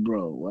 hey,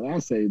 bro, when I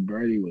say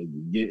Brady was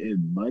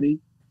getting money,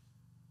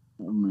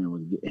 that man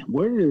was getting,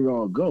 where did it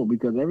all go?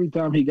 Because every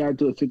time he got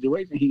into a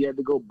situation, he had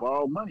to go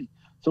borrow money.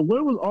 So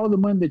where was all the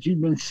money that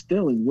you've been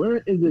stealing?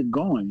 Where is it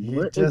going?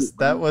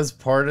 That was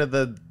part of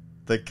the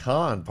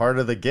part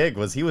of the gig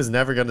was he was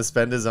never going to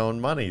spend his own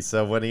money.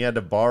 So when he had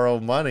to borrow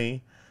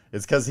money,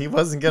 it's because he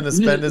wasn't going to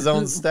spend his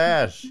own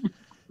stash.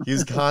 He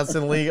was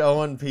constantly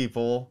owing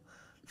people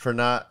for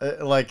not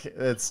like,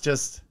 it's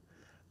just,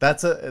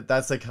 that's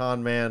a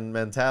con man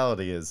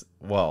mentality is,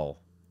 well,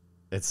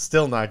 it's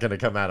still not going to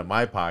come out of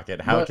my pocket.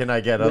 How can I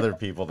get other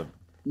people to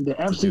The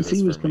to do this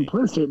FCC was for me.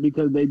 complicit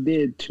because they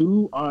did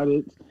 2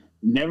 audits,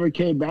 never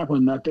came back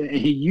with nothing, and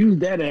he used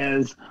that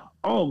as,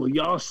 oh, well,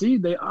 y'all see,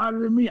 they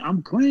audited me.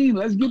 I'm clean.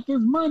 Let's get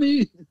this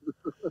money.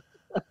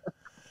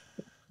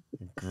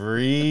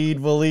 Greed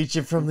will eat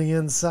you from the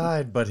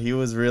inside, but he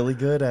was really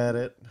good at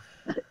it.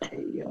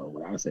 Hey, yo,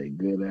 when I say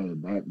good at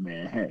it, that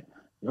man had,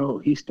 yo,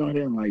 he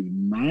started in like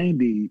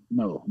 90.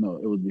 No,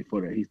 it was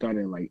before that. He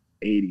started in like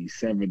 80,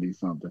 70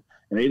 something,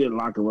 and they didn't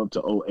lock him up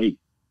to 08.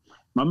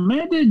 My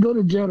man didn't go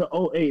to jail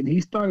to 08, and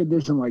he started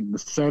this in like the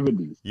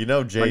 70s. You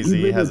know,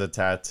 Jay-Z has a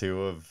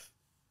tattoo of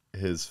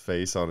his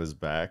face on his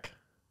back.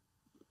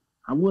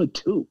 I would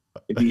too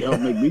if he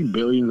helped make me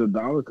billions of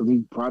dollars,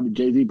 because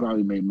Jay-Z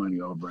probably made money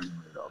off bringing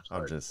it off.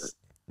 I'm just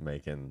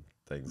making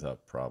things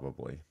up,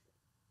 probably.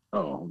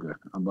 Oh, okay.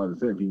 I'm about to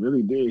say, if he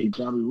really did, he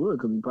probably would,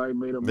 because he probably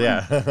made him money.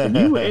 Yeah. If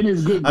you were in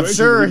his good I'm graces,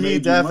 sure he he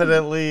made you money.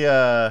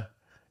 definitely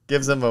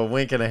gives him a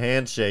wink and a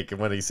handshake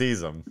when he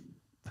sees him.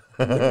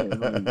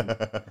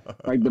 Yeah,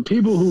 like the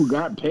people who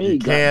got paid You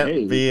can't got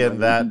paid. be in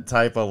that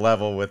type of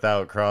level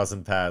without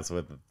crossing paths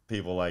with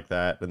people like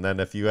that. And then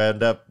if you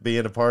end up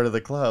being a part of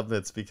the club,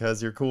 it's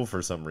because you're cool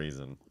for some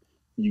reason.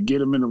 You get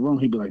him in the room,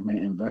 he'd be like, man,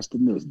 invest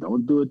in this.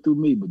 Don't do it through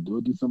me, but do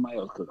it through somebody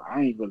else, because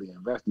I ain't really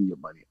investing your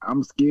money.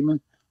 I'm scheming,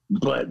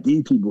 but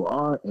these people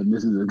are, and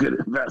this is a good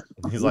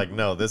investment. He's like,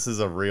 no, this is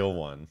a real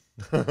one.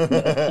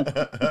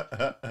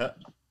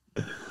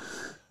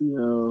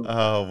 Yo,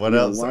 oh, what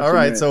else? All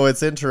right, so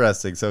it's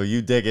interesting. So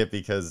you dig it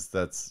because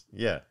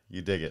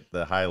you dig it.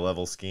 The high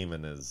level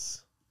scheming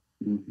is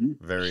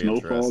very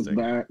Snowfall's interesting.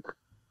 back.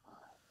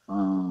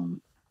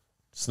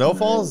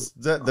 Snowfall's,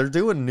 they're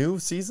doing new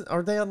season.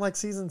 Are they on like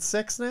season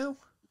 6 now?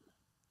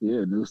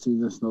 Yeah, new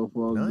season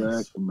Snowfall's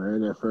back.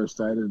 Married at First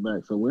Sight is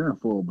back. So we're in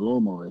full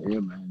bloom over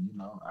here, man. You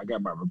know, I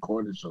got my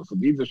recorded show. So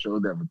these are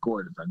shows that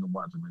recorded, so I can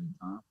watch them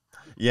anytime.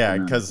 Yeah,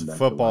 because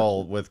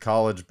football with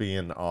college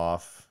being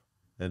off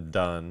and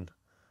done,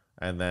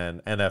 and then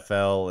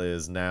NFL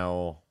is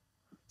now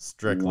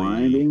strictly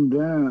winding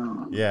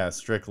down. Yeah,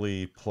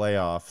 strictly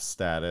playoff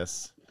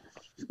status.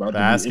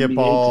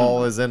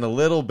 Basketball is in a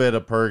little bit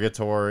of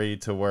purgatory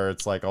to where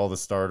it's like all the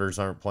starters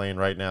aren't playing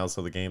right now,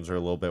 so the games are a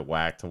little bit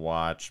whack to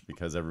watch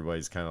because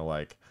everybody's kind of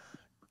like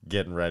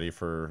getting ready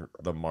for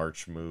the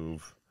March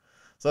move.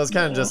 So it's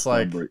kind of just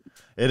like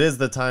it is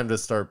the time to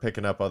start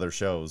picking up other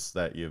shows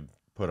that you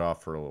put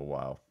off for a little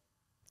while.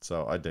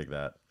 So I dig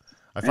that.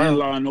 And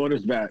Law and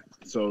Order's back.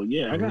 So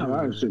yeah, I got a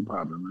lot of shit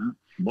popping, man.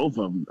 Both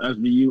of them,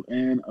 SBU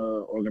and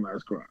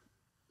Organized Crime.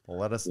 Well,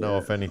 let us know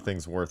if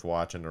anything's worth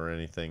watching or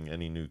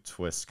any new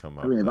twists come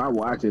up. I mean, if I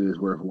watch it, it's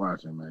worth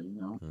watching, man.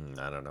 You know.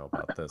 I don't know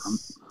about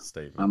this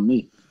statement. I'm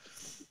me.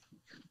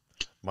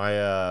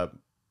 My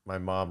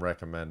mom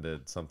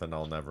recommended something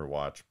I'll never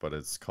watch, but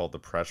it's called The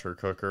Pressure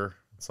Cooker.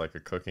 It's like a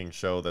cooking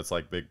show that's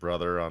like Big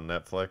Brother on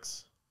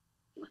Netflix.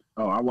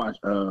 Oh, I watch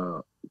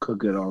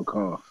Cook It on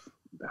Call.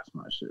 That's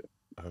my shit.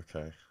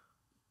 Okay.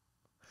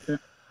 Yeah,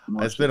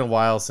 it's been a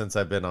while since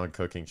I've been on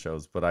cooking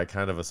shows, but I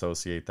kind of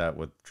associate that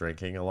with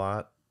drinking a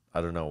lot. I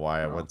don't know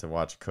why I went to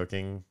watch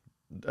cooking.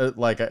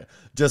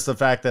 Just the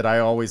fact that I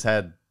always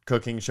had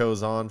cooking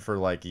shows on for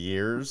like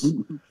years,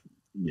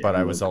 but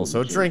I was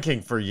also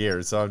drinking for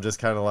years. So I'm just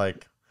kind of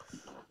like,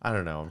 I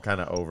don't know. I'm kind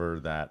of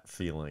over that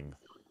feeling.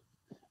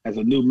 As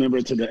a new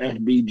member to the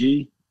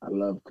FBG, I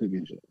love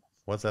cooking shows.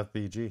 What's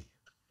FBG?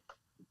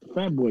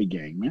 Fat Boy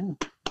Gang, man.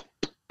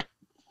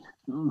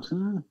 You know what I'm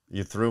saying?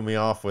 You threw me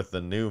off with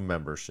the new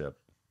membership.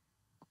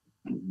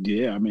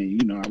 Yeah, I mean,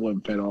 you know, I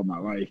wasn't fed all my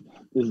life.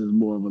 This is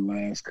more of a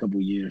last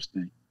couple years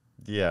thing.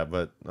 Yeah,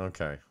 but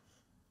okay.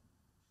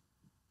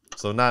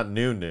 So not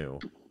new,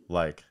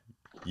 like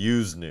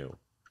used new.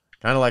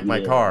 Kind of like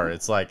my car.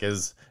 It's like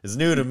is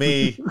new to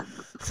me,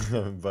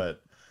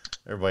 but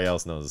everybody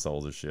else knows it's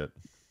old as shit.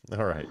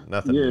 All right,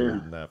 nothing new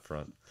in that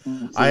front.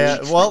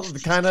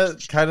 Kind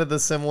of the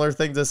similar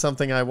thing to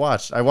something I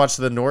watched. I watched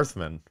The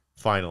Northman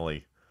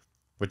finally,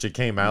 which it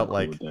came out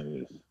like.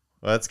 Well,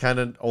 that's kind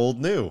of old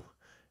new.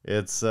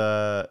 It's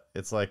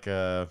like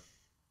the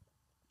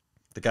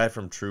guy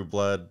from True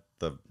Blood,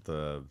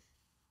 the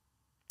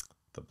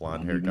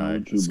blonde hair guy,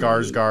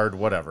 Skarsgård,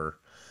 whatever.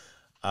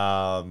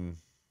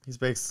 He's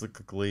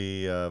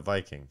basically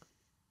Viking,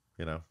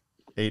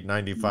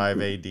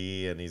 895 AD,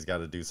 and he's got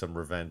to do some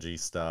revengey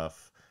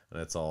stuff, and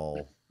it's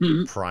all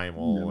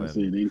primal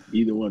and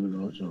either one of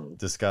those shows.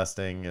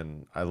 Disgusting,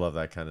 and I love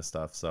that kind of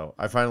stuff. So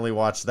I finally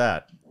watched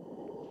that,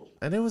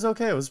 and it was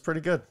okay. It was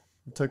pretty good.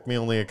 It took me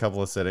only a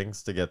couple of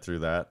sittings to get through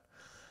that.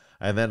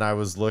 And then I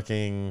was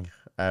looking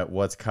at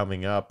what's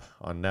coming up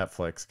on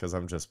Netflix because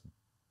I'm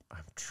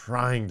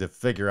trying to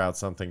figure out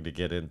something to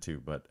get into,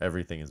 but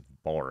everything is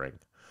boring.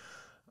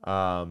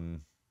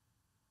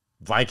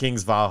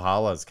 Vikings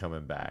Valhalla is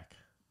coming back,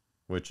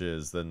 which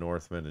is the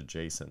Northman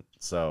adjacent.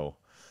 So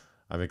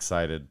I'm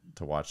excited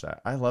to watch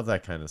that. I love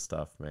that kind of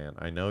stuff, man.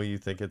 I know you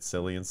think it's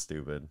silly and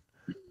stupid,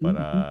 but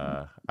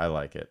I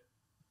like it.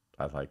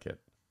 I like it.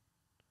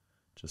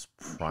 Just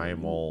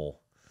primal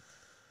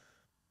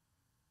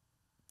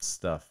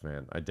stuff,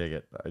 man. I dig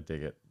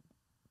it.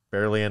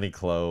 Barely any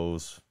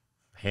clothes.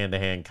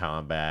 hand-to-hand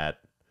combat.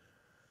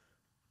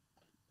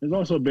 There's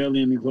also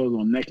barely any clothes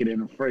on Naked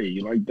and Afraid.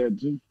 You like that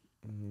too?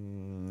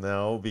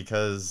 No,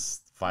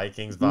 because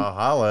Vikings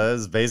Valhalla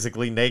is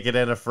basically Naked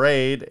and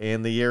Afraid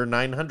in the year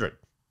 900.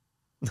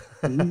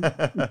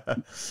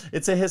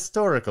 It's a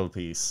historical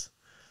piece.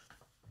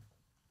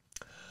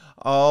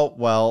 Oh,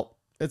 well,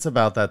 it's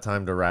about that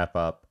time to wrap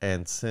up.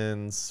 And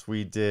since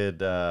we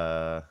did, we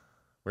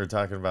were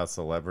talking about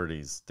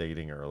celebrities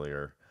dating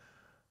earlier.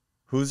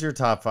 Who's your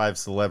top 5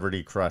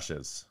 celebrity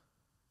crushes?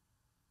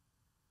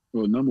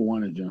 Well, number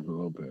 1 is Jennifer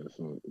Lopez,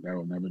 so that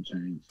will never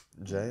change.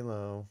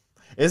 J-Lo.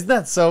 Isn't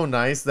that so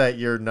nice that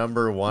your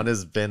number 1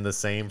 has been the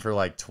same for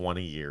like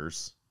 20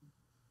 years?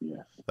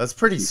 Yes. That's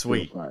pretty She's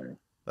sweet. Still fire.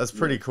 That's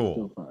pretty She's cool.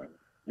 Still fire.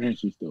 And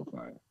she's still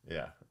fire.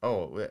 Yeah.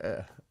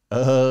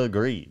 Oh,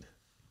 agreed.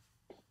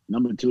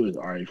 Number 2 is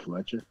Ari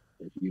Fletcher.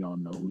 If you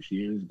don't know who she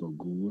is, go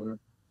Google her.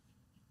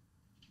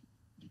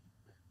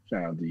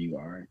 Shout out to you,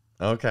 Ari.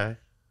 Okay.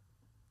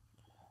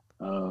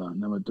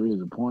 Number 3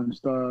 is a porn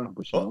star,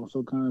 but she's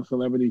also kind of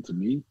celebrity to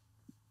me.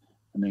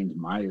 Her name's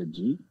Maya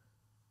G.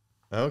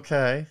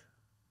 Okay.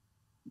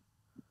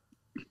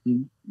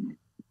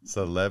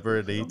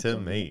 Celebrity to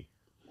me.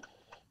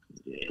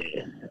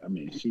 Yeah, I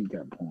mean, she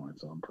got porn,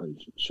 so I'm pretty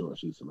sure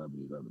she's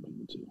celebrity to other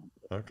people too.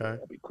 Okay.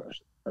 I'd be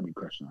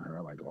crushing on her.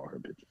 I like all her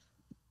pictures.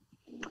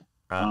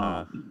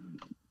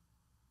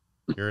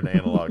 You're an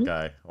analog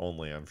guy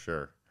only, I'm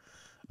sure.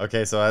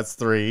 Okay, so that's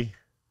 3.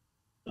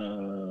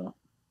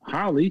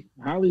 Holly's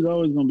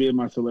always gonna be in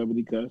my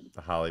celebrity cuss.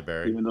 Holly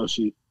Berry. Even though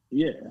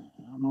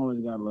I'm always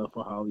got love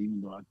for Holly,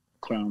 even though I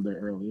clowned her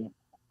earlier.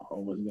 I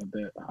always got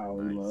that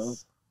Holly love.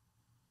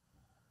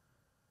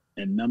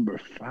 And number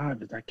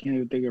 5 is I can't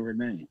even think of her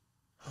name.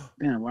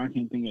 Damn, why I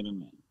can't think of her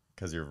name?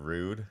 Because you're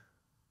rude.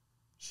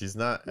 She's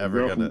not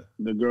ever gonna.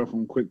 The girl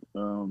from Quick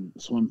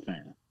Swim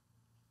Fan.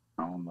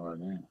 I don't know her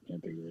name.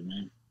 Can't think of her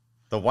name.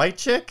 The white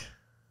chick?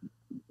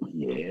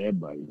 Yeah,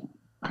 buddy.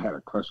 I had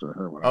a crush on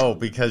her.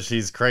 Because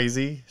she's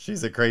crazy?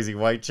 She's a crazy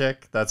white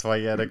chick? That's why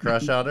you had a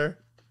crush on her?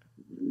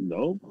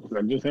 No,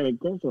 I just had a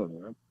crush on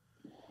her.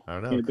 I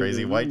don't know.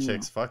 Crazy white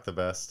chicks fuck the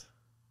best.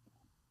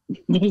 I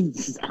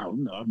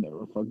don't know. I've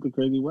never fucked a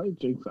crazy white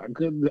chick. So I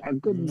couldn't.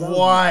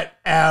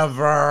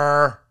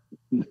 Whatever.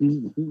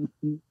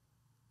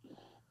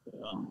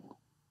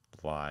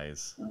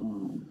 Lies.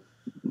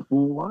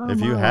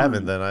 If you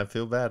haven't, then I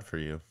feel bad for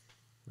you.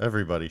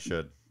 Everybody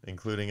should,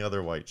 including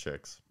other white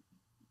chicks.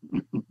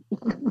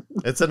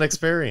 It's an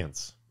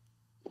experience.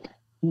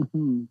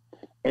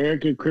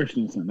 Erica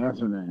Christensen, that's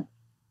her name.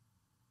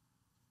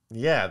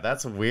 Yeah,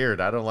 that's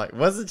weird. I don't like.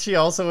 Wasn't she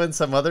also in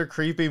some other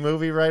creepy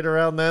movie right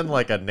around then,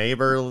 like a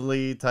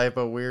neighborly type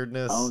of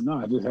weirdness? Oh no,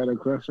 I just had a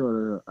crush on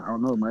her. I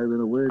don't know, maybe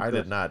a weird. I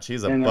did not.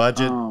 She's a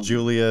budget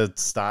Julia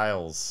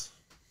Stiles.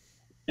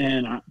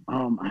 And I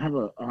have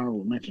a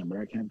honorable mention, but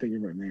I can't think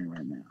of her name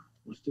right now.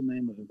 What's the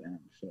name of the damn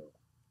show?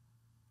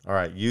 All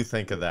right, you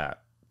think of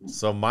that.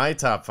 So my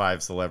top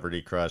 5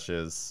 celebrity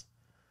crushes.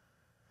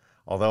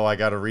 Although I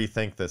got to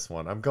rethink this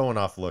one. I'm going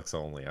off looks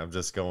only. I'm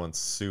just going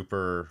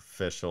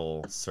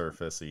superficial,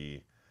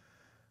 surfacey.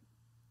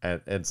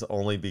 And it's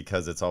only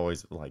because it's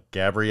always like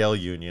Gabrielle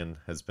Union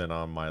has been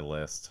on my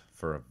list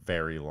for a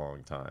very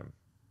long time.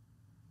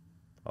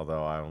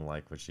 Although I don't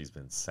like what she's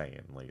been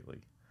saying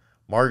lately.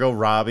 Margot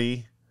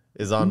Robbie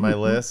is on my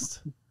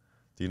list.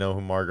 Do you know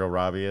who Margot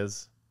Robbie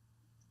is?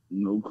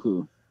 No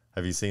clue.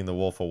 Have you seen The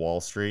Wolf of Wall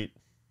Street?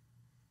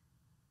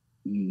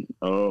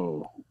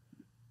 Oh.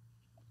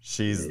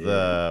 She's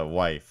the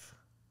wife,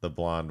 the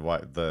blonde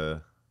wife,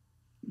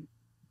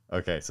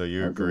 Okay, so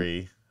you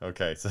agree.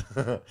 Okay, so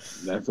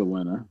that's a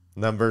winner.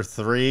 Number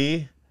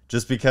 3,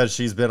 just because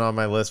she's been on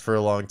my list for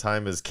a long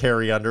time, is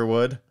Carrie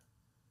Underwood.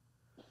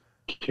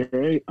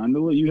 Carrie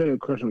Underwood? You had a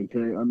crush on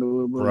Carrie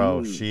Underwood,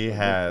 bro? She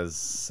has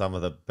some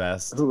of the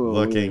best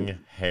looking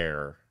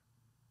hair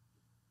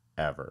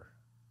ever.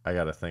 I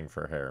got a thing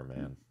for hair,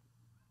 man.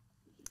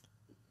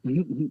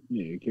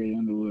 Yeah, Carrie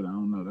Underwood. I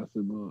don't know. That's a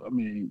little. I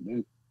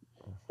mean,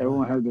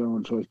 everyone has their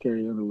own choice.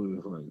 Carrie Underwood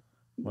is like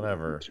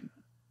whatever.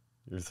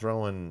 You're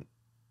throwing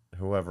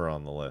whoever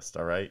on the list.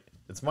 All right,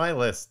 it's my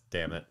list.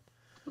 Damn it.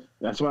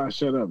 That's why I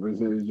shut up. I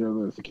said it's your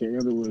list. Carrie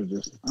Underwood is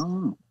just. I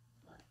don't know.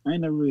 I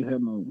ain't never really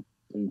had no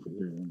thing for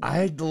Carrie Underwood.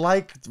 I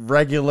like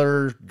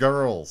regular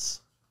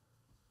girls.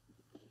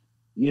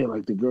 Yeah,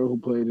 like the girl who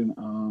played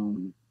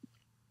in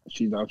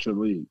She's Out Your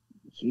League.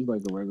 She's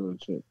like a regular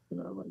chick, and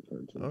I like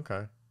her too.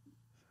 Okay.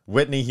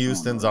 Whitney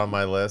Houston's on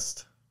my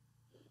list.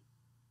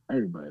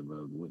 Everybody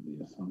loves Whitney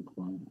at some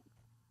point.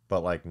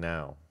 But like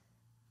now.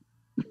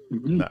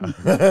 No.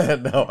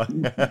 No.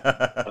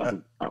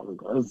 I was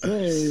gonna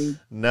say.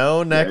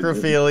 No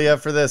necrophilia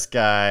for this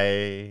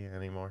guy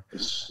anymore.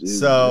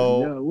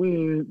 So.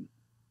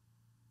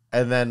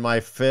 And then my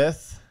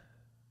 5th,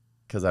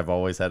 because I've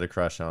always had a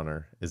crush on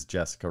her, is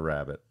Jessica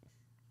Rabbit.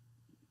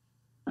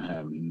 I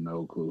have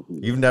no clue who.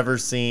 You've never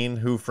seen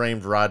Who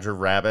Framed Roger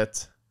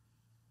Rabbit?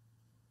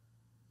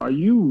 Are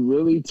you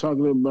really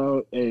talking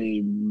about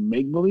a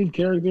make-believe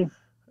character?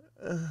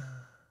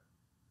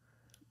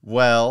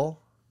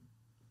 Well,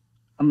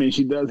 I mean,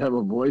 she does have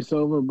a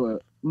voiceover,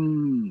 but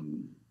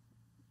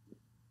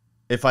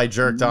if I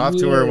jerked off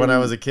to her when I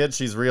was a kid,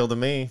 she's real to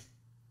me.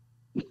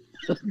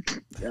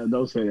 Yeah,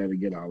 don't say that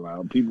again out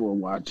loud. People are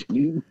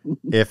watching.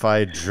 If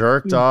I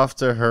jerked off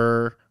to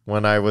her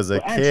when I was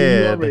a actually,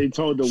 kid, you already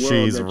told the world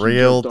she's that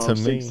real you to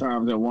me. 6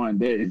 times in one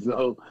day,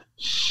 so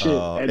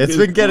shit. It's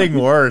been getting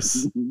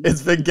worse.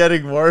 It's been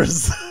getting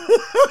worse.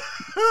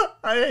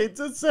 I hate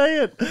to say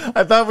it.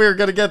 I thought we were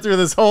going to get through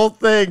this whole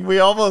thing. We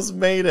almost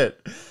made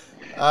it.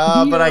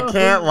 But I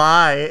can't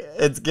lie.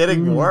 It's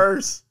getting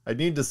worse. I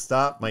need to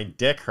stop. My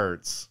dick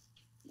hurts.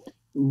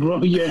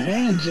 Bro, your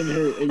hands should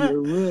hurt and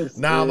your wrists.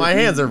 No, my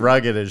hands are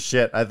rugged as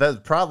shit.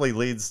 That probably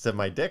leads to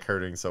my dick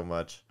hurting so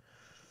much.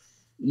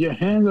 Your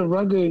hands are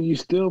rugged and you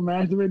still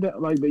masturbate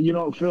that? Like that you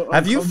don't feel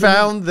Have you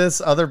found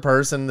this other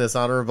person, this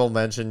honorable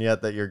mention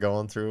yet that you're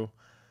going through?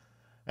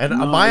 And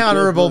no, my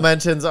honorable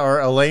mentions are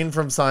Elaine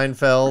from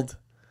Seinfeld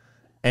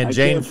and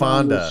Jane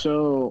Fonda.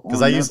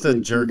 Because I used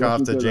to jerk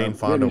off to Jane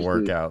Fonda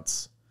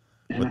workouts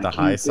with the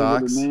high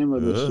socks.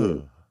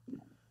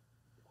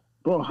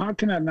 Bro, how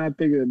can I not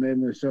think of the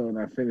name of the show and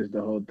I finished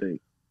the whole thing?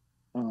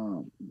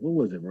 What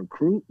was it?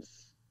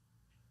 Recruits?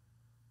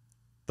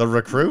 The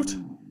Recruit?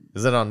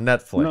 Is it on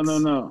Netflix?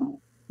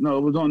 No,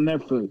 it was on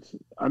Netflix.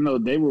 I know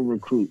they were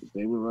recruits.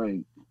 They were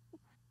like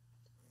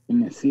in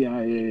the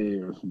CIA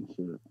or some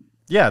shit.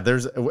 Yeah,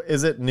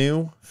 is it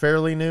new?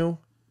 Fairly new?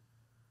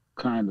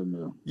 Kind of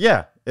new.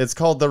 Yeah, it's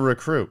called The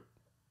Recruit.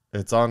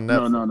 It's on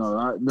Netflix. No,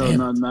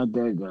 not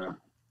that guy.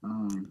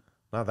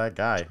 Not that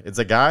guy. It's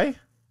a guy?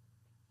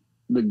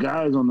 The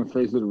guy's on the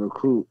face of The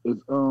Recruit.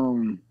 It's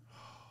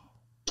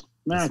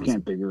I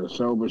can't think of the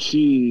show, but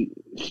she's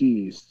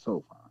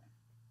so fine.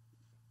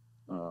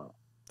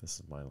 This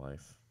is my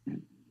life.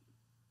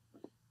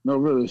 No,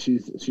 really,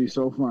 she's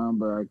so fine,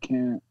 but I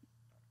can't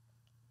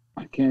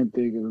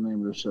think of the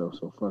name of the show,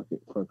 so fuck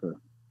her.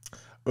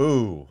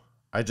 Ooh,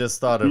 I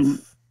just thought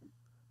of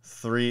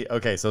 3.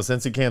 Okay, so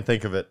since you can't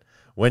think of it,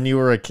 when you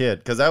were a kid,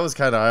 because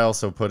I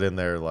also put in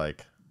there,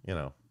 like, you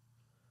know,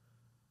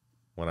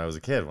 when I was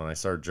a kid, when I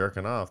started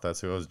jerking off,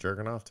 that's who I was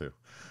jerking off to.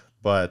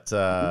 But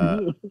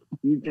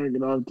you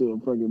jerking off to a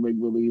fucking make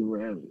believe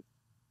rabbit.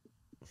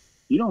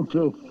 You don't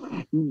feel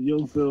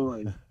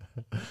like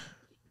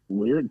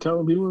weird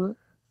telling people that?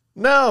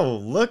 No,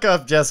 look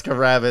up Jessica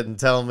Rabbit and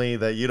tell me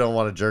that you don't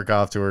want to jerk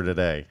off to her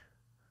today.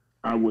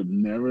 I would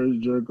never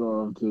jerk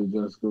off to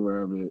Jessica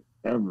Rabbit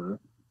ever,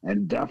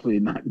 and definitely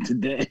not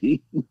today.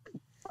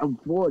 I'm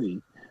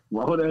 40.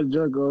 Why would I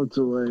jerk off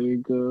to a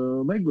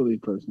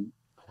make-believe person?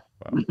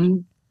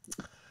 Well,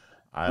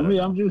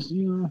 I'm just,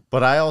 you know.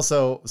 But I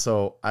also,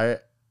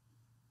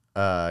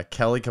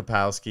 Kelly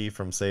Kapowski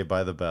from Saved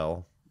by the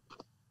Bell.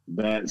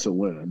 That's a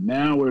winner.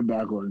 Now we're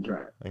back on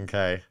track.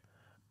 Okay.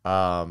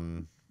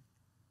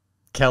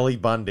 Kelly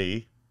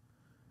Bundy,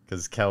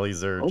 because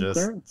Kellys are just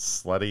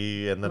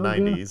slutty in the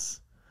 90s.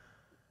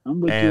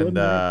 I'm with you on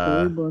that,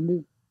 Kelly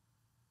Bundy.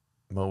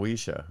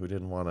 Moesha, who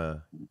didn't want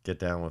to get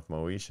down with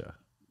Moesha?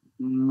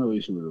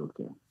 Moesha was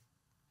okay.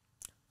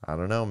 I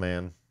don't know,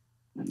 man.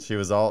 They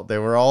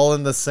were all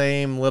in the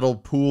same little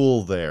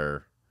pool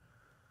there.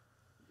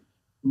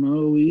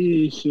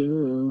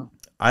 Moesha.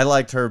 I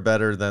liked her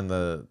better than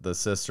the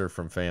sister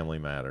from Family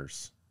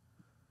Matters.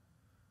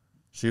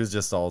 She was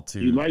just all too.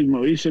 You like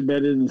Moesha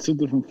better than the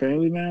sister from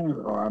Family Matters?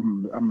 Oh,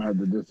 I'm gonna have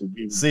to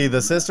disagree. See,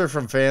 the sister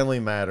from Family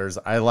Matters,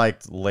 I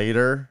liked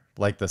later,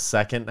 like the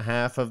second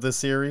half of the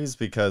series,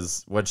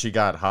 because when she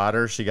got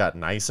hotter, she got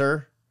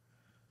nicer.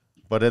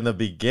 But in the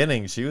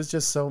beginning, she was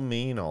just so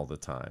mean all the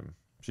time.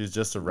 She's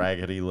just a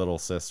raggedy little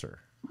sister.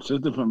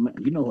 Sister from,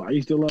 I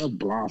used to love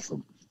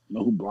Blossom. You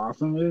know who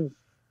Blossom is?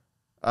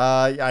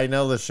 I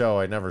know the show.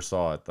 I never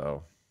saw it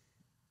though.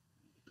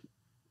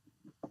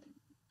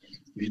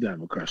 You should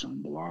have a crush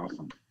on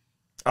Blossom.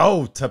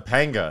 Oh,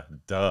 Topanga.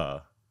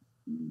 Duh.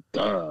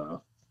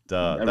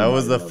 That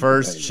was the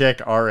first chick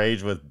our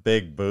age with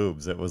big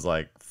boobs. It was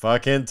like,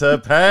 fucking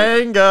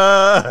Topanga.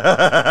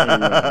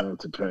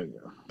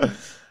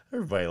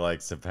 Everybody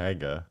likes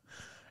Topanga.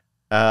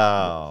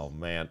 Oh,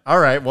 man. All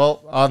right.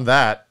 Well, on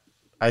that,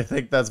 I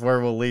think that's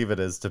where we'll leave it,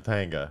 is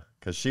Topanga.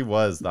 Because she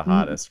was the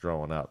hottest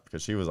growing up.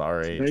 Because she was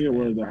our age. Topanga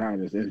was the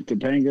hottest. And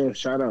Topanga,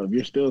 shout out. If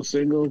you're still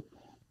single,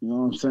 you know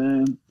what I'm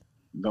saying?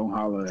 Don't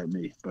holler at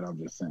me. But I'm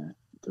just saying.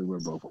 Because we're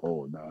both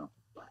old now.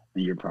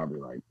 And you're probably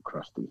like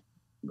crusty.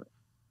 But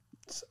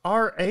it's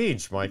our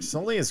age, Mike. She's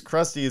only as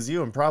crusty as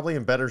you and probably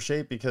in better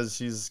shape because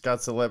she's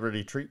got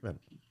celebrity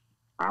treatment.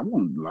 I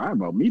won't lie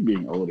about me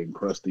being old and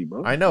crusty,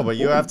 bro. I know, but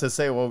you have to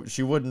say, well,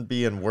 she wouldn't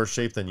be in worse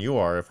shape than you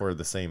are if we're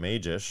the same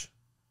age-ish.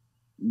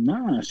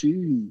 Nah,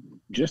 she's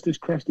just as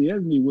crusty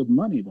as me with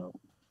money, though.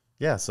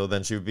 Yeah, so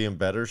then she would be in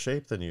better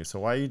shape than you. So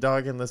why are you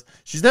dogging this?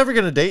 She's never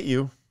going to date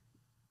you.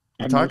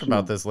 You talk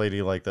about this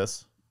lady like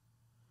this.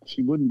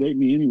 She wouldn't date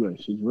me anyway.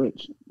 She's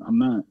rich. I'm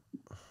not.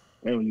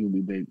 Hell, you'll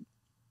be dating.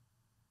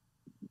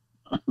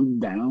 I'm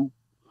down.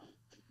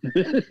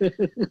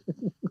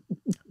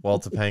 Well,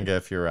 Topanga,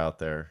 if you're out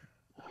there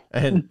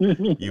and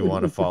you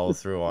want to follow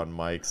through on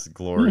Mike's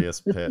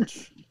glorious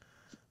pitch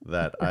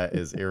that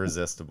is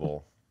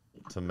irresistible,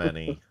 to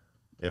many,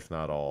 if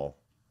not all.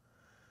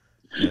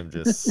 Him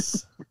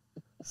just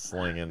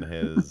slinging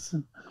his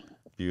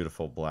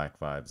beautiful black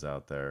vibes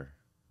out there.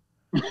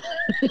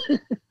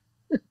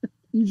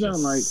 You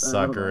sound like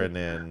suckering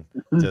in.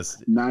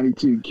 Just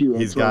 92Q.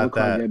 He's got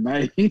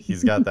that.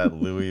 He's got that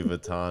Louis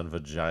Vuitton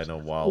vagina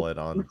wallet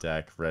on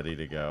deck, ready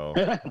to go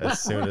as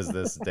soon as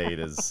this date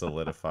is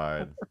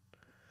solidified.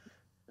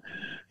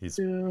 He's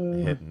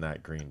hitting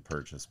that green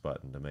purchase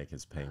button to make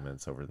his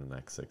payments over the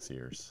next 6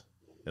 years.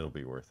 It'll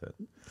be worth it.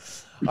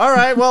 All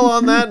right. Well,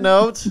 on that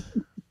note,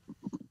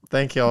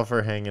 thank y'all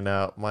for hanging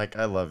out. Mike,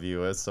 I love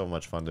you. It's so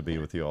much fun to be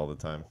with you all the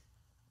time.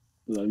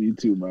 Love you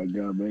too, my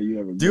God, man. You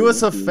have a Do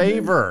us a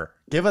favor.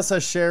 Give us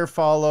a share,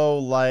 follow,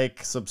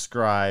 like,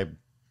 subscribe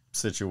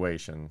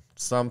situation.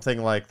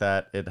 Something like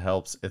that. It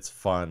helps. It's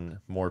fun.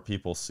 More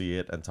people see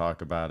it and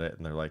talk about it.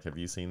 And they're like, have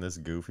you seen this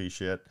goofy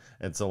shit?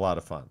 It's a lot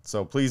of fun.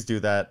 So please do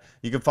that.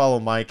 You can follow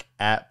Mike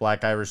at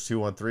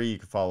BlackIrish213. You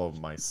can follow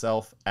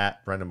myself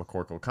at Brendan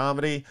McCorkle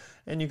Comedy.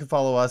 And you can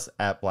follow us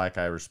at Black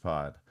Irish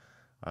Pod.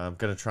 I'm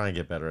going to try and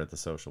get better at the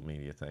social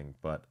media thing.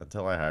 But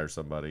until I hire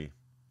somebody,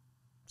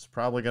 it's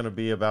probably going to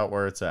be about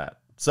where it's at.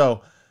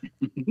 So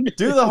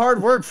do the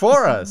hard work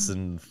for us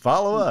and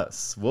follow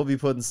us. We'll be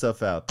putting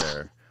stuff out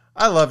there.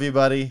 I love you,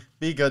 buddy.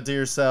 Be good to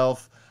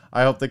yourself.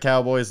 I hope the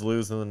Cowboys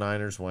lose and the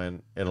Niners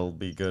win. It'll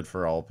be good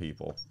for all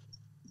people.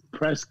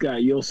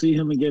 Prescott, you'll see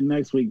him again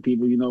next week,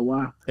 people. You know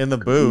why? In the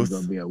booth. He's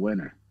going to be a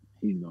winner.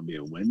 He's going to be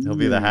a winner. He'll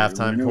be the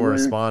halftime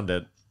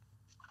correspondent.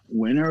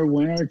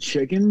 Winner,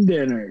 chicken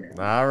dinner.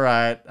 All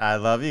right. I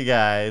love you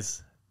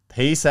guys.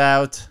 Peace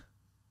out.